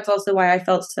I think that's also why I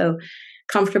felt so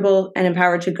comfortable and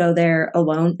empowered to go there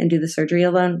alone and do the surgery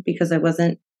alone, because I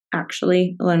wasn't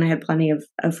actually alone. I had plenty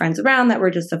of friends around that were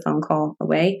just a phone call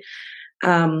away.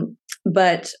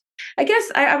 But I guess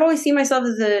I've always seen myself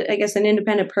as an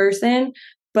independent person.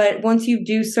 But once you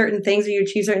do certain things or you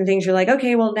achieve certain things, you're like,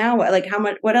 okay, well now what? Like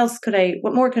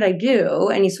what more could I do?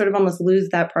 And you sort of almost lose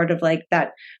that part of like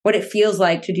that, what it feels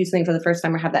like to do something for the first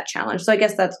time or have that challenge. So I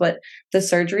guess that's what the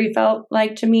surgery felt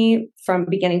like to me from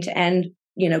beginning to end,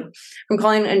 from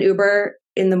calling an Uber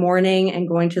in the morning and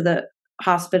going to the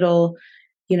hospital,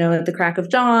 at the crack of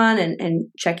dawn and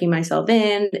checking myself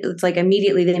in. It's like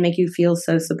immediately they make you feel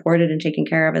so supported and taken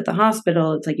care of at the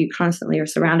hospital. It's like you constantly are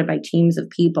surrounded by teams of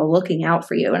people looking out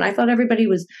for you. And I thought everybody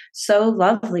was so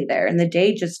lovely there. And the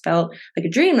day just felt like a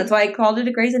dream. That's why I called it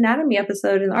a Grey's Anatomy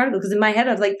episode in the article, because in my head,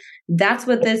 I was like, that's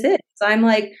what this is. I'm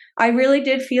like, I really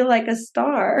did feel like a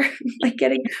star, like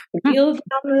getting wheeled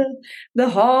down the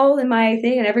hall in my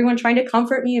thing and everyone trying to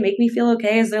comfort me and make me feel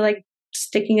okay as they're like,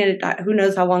 sticking it, who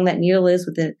knows how long that needle is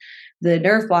with the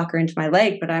nerve blocker into my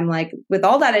leg. But I'm like, with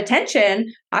all that attention,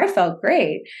 I felt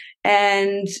great.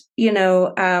 And,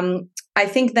 I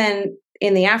think then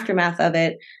in the aftermath of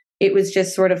it, it was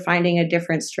just sort of finding a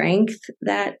different strength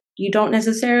that you don't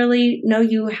necessarily know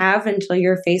you have until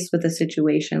you're faced with a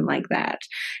situation like that.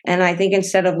 And I think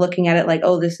instead of looking at it like,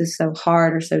 oh, this is so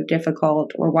hard or so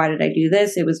difficult, or why did I do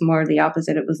this? It was more the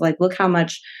opposite. It was like, look how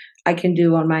much I can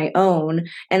do on my own.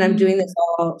 And I'm doing this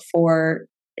all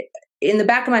in the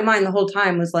back of my mind the whole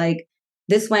time was like,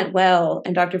 this went well.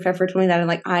 And Dr. Pfeffer told me that.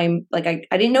 And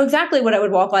I didn't know exactly what I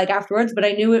would walk like afterwards, but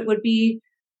I knew it would be,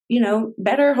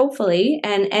 better, hopefully.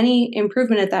 And any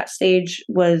improvement at that stage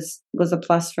was a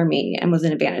plus for me and was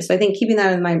an advantage. So I think keeping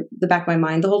that in the back of my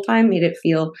mind the whole time made it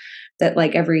feel that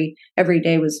like every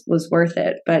day was worth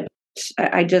it. But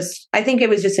I think it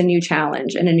was just a new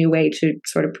challenge and a new way to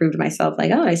sort of prove to myself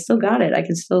like, oh, I still got it. I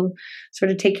can still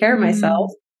sort of take care of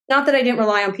myself. Not that I didn't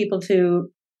rely on people to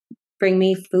bring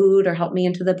me food or help me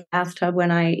into the bathtub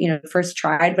when I, first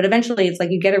tried, but eventually it's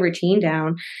like you get a routine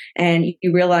down and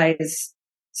you realize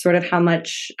sort of how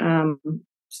much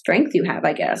strength you have,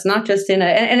 I guess, not just and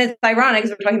it's ironic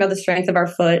because we're talking about the strength of our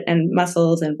foot and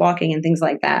muscles and walking and things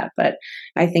like that. But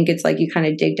I think it's like you kind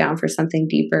of dig down for something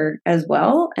deeper as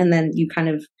well. And then you kind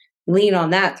of lean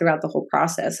on that throughout the whole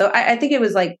process. So I think it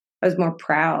was like, I was more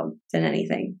proud than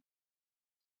anything.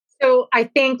 So I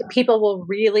think people will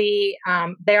really,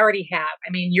 they already have.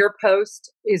 I mean, your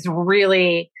post is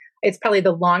really, it's probably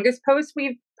the longest post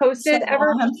we've posted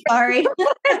ever. I'm sorry.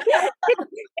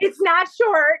 It's not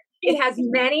short. It has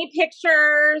many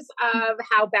pictures of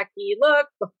how Becky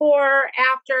looked before,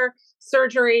 after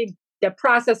surgery, the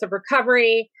process of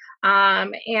recovery.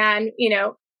 And,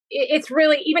 it's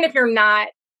really, even if you're not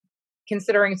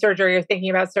considering surgery or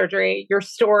thinking about surgery, your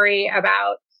story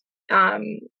about,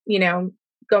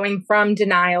 going from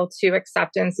denial to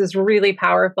acceptance is really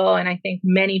powerful. And I think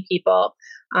many people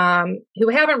who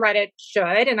haven't read it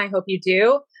should, and I hope you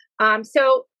do.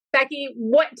 So Becky,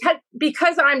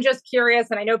 because I'm just curious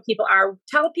and I know people are,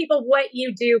 tell people what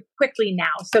you do quickly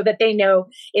now so that they know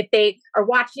if they are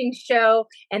watching the show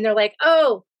and they're like,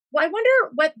 oh, well, I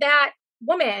wonder what that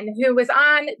woman who was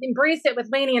on Embrace It with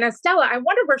Lainey and Estella, I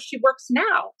wonder where she works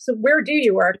now. So where do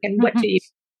you work and what do you do?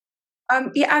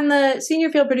 I'm the senior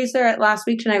field producer at Last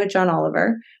Week Tonight with John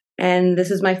Oliver. And this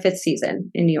is my 5th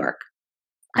season in New York.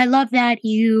 I love that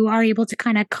you are able to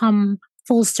kind of come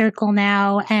full circle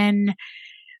now and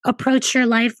approach your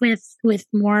life with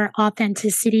more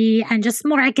authenticity and just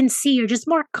more, I can see you're just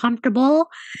more comfortable,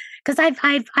 because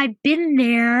I've been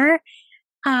there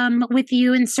with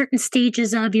you in certain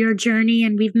stages of your journey,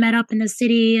 and we've met up in the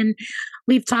city and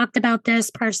we've talked about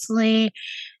this personally,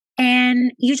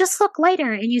 and you just look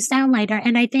lighter and you sound lighter.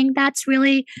 And I think that's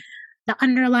really the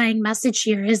underlying message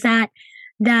here, is that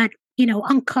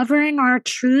uncovering our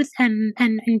truth and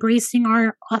embracing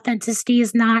our authenticity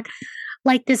is not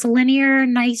like this linear,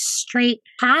 nice, straight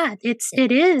path. It's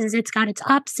got its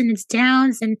ups and its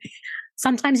downs. And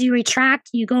sometimes you retract,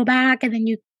 you go back, and then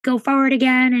you go forward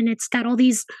again. And it's got all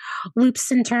these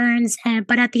loops and turns.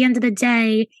 But at the end of the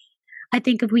day, I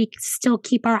think if we still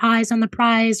keep our eyes on the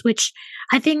prize, which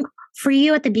I think for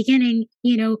you at the beginning,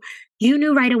 you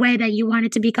knew right away that you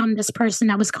wanted to become this person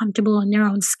that was comfortable in their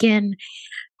own skin.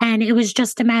 And it was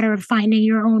just a matter of finding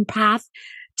your own path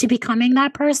to becoming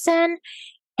that person.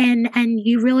 And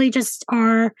you really just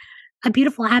are a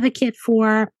beautiful advocate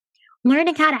for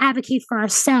learning how to advocate for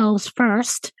ourselves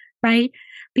first, right?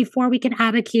 Before we can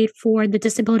advocate for the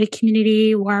disability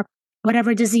community or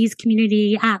whatever disease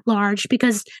community at large,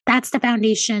 because that's the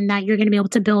foundation that you're going to be able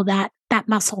to build that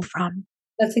muscle from.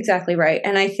 That's exactly right.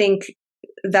 And I think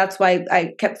that's why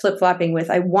I kept flip-flopping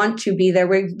with, I want to be there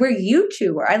where you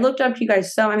two were. I looked up to you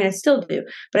guys I still do.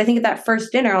 But I think at that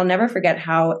first dinner, I'll never forget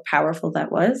how powerful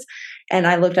that was. And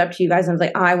I looked up to you guys and I was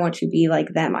like, I want to be like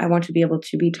them. I want to be able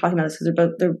to be talking about this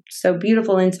because they're so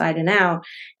beautiful inside and out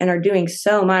and are doing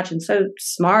so much and so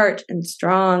smart and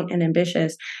strong and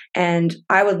ambitious. And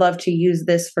I would love to use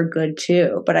this for good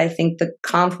too. But I think the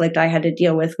conflict I had to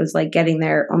deal with was like getting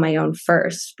there on my own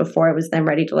first before I was then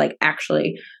ready to like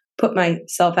actually put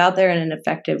myself out there in an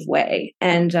effective way.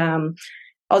 And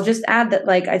I'll just add that,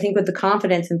 like, I think with the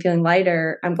confidence and feeling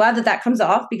lighter, I'm glad that comes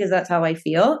off because that's how I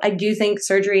feel. I do think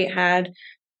surgery had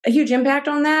a huge impact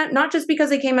on that, not just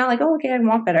because I came out like, oh, okay, I can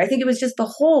walk better. I think it was just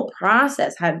the whole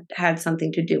process had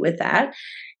something to do with that.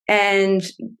 And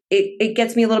it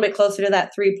gets me a little bit closer to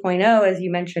that 3.0, as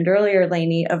you mentioned earlier,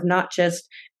 Lainey, of not just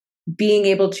being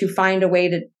able to find a way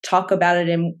to talk about it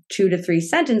in 2 to 3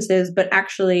 sentences, but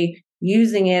actually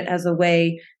using it as a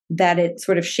way that it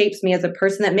sort of shapes me as a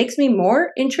person, that makes me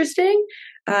more interesting,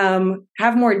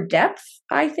 have more depth,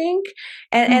 I think.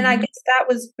 And I guess that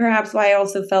was perhaps why I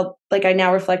also felt like I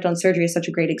now reflect on surgery as such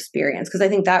a great experience, because I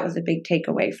think that was a big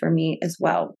takeaway for me as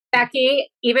well. Becky,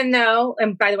 even though,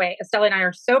 and by the way, Estella and I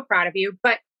are so proud of you,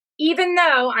 but even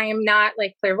though I am not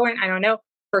like clairvoyant, I don't know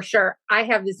for sure, I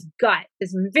have this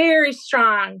very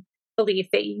strong belief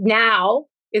that now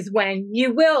is when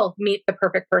you will meet the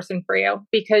perfect person for you,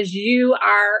 because you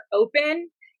are open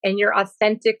and you're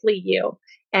authentically you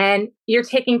and you're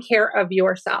taking care of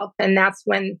yourself. And that's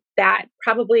when that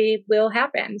probably will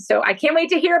happen. So I can't wait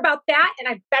to hear about that. And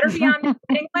I better be on the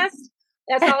waiting list.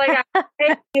 That's all I got.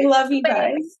 I love you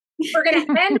guys. We're going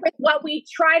to end with what we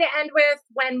try to end with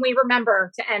when we remember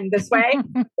to end this way,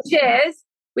 which is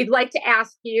we'd like to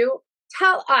ask you,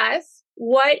 tell us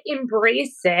what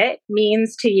embrace it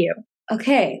means to you.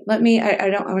 Okay, I'm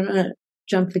going to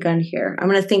jump the gun here. I'm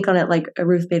going to think on it like a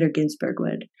Ruth Bader Ginsburg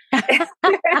would.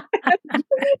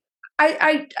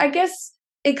 I guess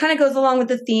it kind of goes along with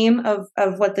the theme of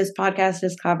what this podcast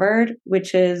has covered,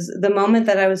 which is the moment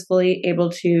that I was fully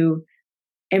able to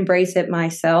embrace it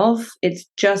myself. It's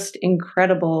just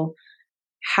incredible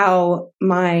how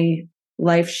my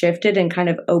life shifted and kind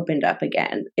of opened up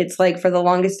again. It's like for the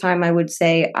longest time, I would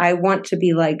say, I want to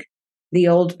be like the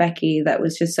old Becky that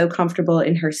was just so comfortable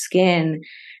in her skin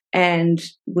and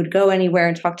would go anywhere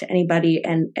and talk to anybody.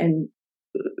 And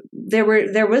there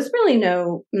was really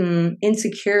no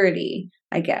insecurity,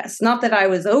 I guess. Not that I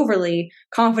was overly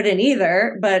confident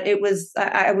either, but it was,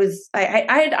 I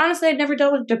had never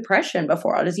dealt with depression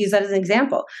before. I'll just use that as an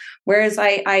example. Whereas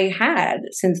I had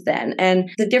since then. And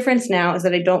the difference now is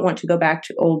that I don't want to go back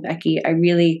to old Becky. I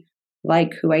really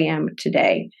like who I am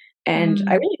today. And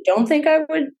I really don't think I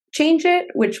would change it,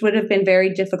 which would have been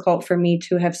very difficult for me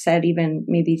to have said even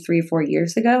maybe 3 or 4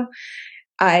 years ago.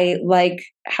 I like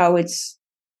how it's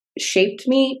shaped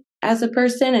me as a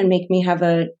person and make me have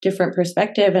a different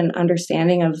perspective and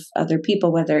understanding of other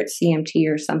people, whether it's CMT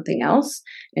or something else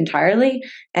entirely.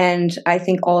 And I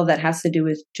think all of that has to do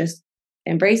with just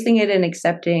embracing it and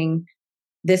accepting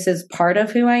this is part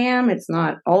of who I am. It's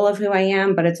not all of who I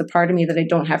am, but it's a part of me that I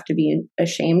don't have to be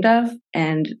ashamed of.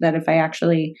 And that if I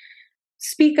actually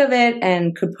speak of it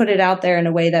and could put it out there in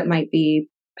a way that might be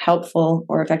helpful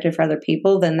or effective for other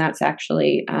people, then that's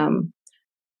actually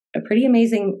a pretty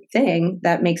amazing thing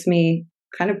that makes me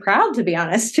kind of proud, to be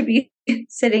honest, to be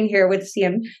sitting here with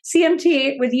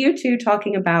CMT with you two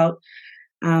talking about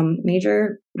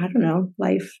major,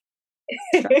 life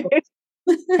struggles.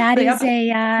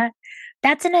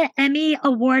 That's an Emmy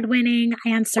award-winning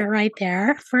answer right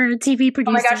there for a TV producer.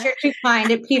 Oh my gosh, you're too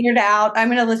kind. It petered out. I'm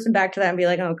going to listen back to that and be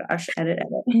like, oh gosh, edit.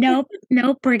 Nope.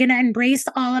 We're going to embrace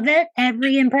all of it,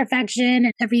 every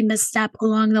imperfection, every misstep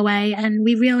along the way. And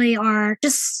we really are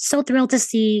just so thrilled to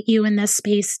see you in this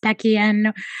space, Becky.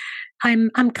 And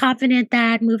I'm confident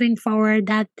that moving forward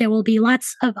that there will be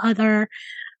lots of other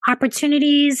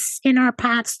opportunities in our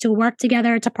paths to work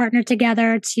together, to partner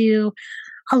together, to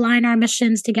align our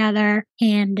missions together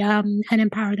and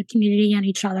empower the community and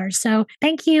each other. So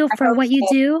thank you for what you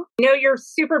do. I know you're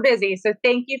super busy, so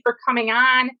thank you for coming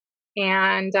on.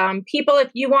 And people, if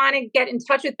you want to get in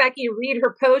touch with Becky, read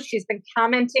her post. She's been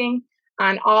commenting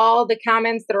on all the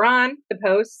comments that are on the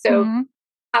post. So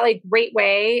probably a great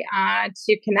way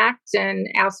to connect and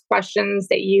ask questions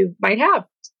that you might have.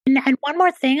 And one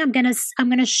more thing, I'm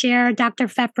gonna share Dr.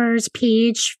 Pfeffer's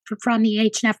page from the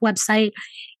HNF website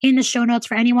in the show notes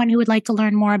for anyone who would like to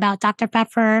learn more about Dr.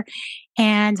 Pfeffer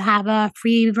and have a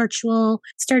free virtual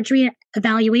surgery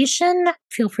evaluation.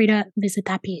 Feel free to visit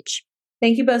that page.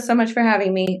 Thank you both so much for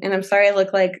having me. And I'm sorry I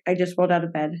look like I just rolled out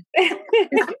of bed.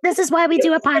 This is why we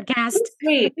do a podcast.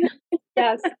 Sweet.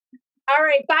 Yes. All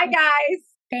right. Bye, guys.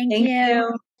 Thank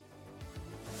you.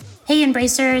 Hey,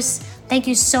 Embracers. Thank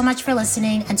you so much for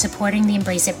listening and supporting the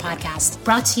Embrace It podcast.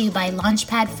 Brought to you by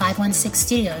Launchpad 516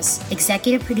 Studios,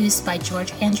 executive produced by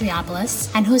George Andriopoulos,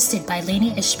 and hosted by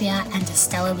Lainey Ishbia and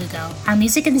Estella Lugo. Our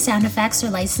music and sound effects are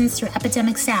licensed through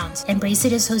Epidemic Sound. Embrace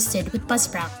It is hosted with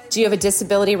Buzzsprout. Do you have a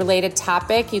disability-related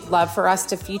topic you'd love for us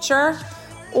to feature?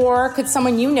 Or could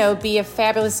someone you know be a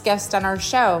fabulous guest on our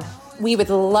show? We would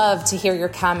love to hear your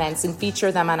comments and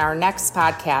feature them on our next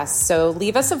podcast. So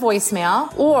leave us a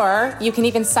voicemail, or you can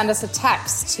even send us a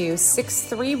text to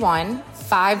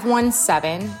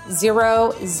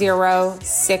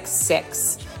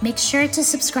 631-517-0066. Make sure to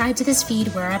subscribe to this feed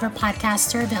wherever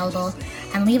podcasts are available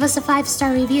and leave us a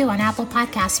 5-star review on Apple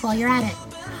Podcasts while you're at it.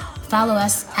 Follow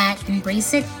us at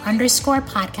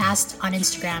EmbraceIt_podcast on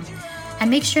Instagram. And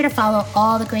make sure to follow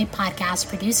all the great podcasts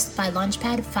produced by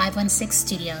Launchpad 516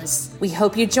 Studios. We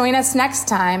hope you join us next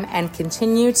time and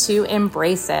continue to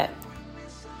embrace it.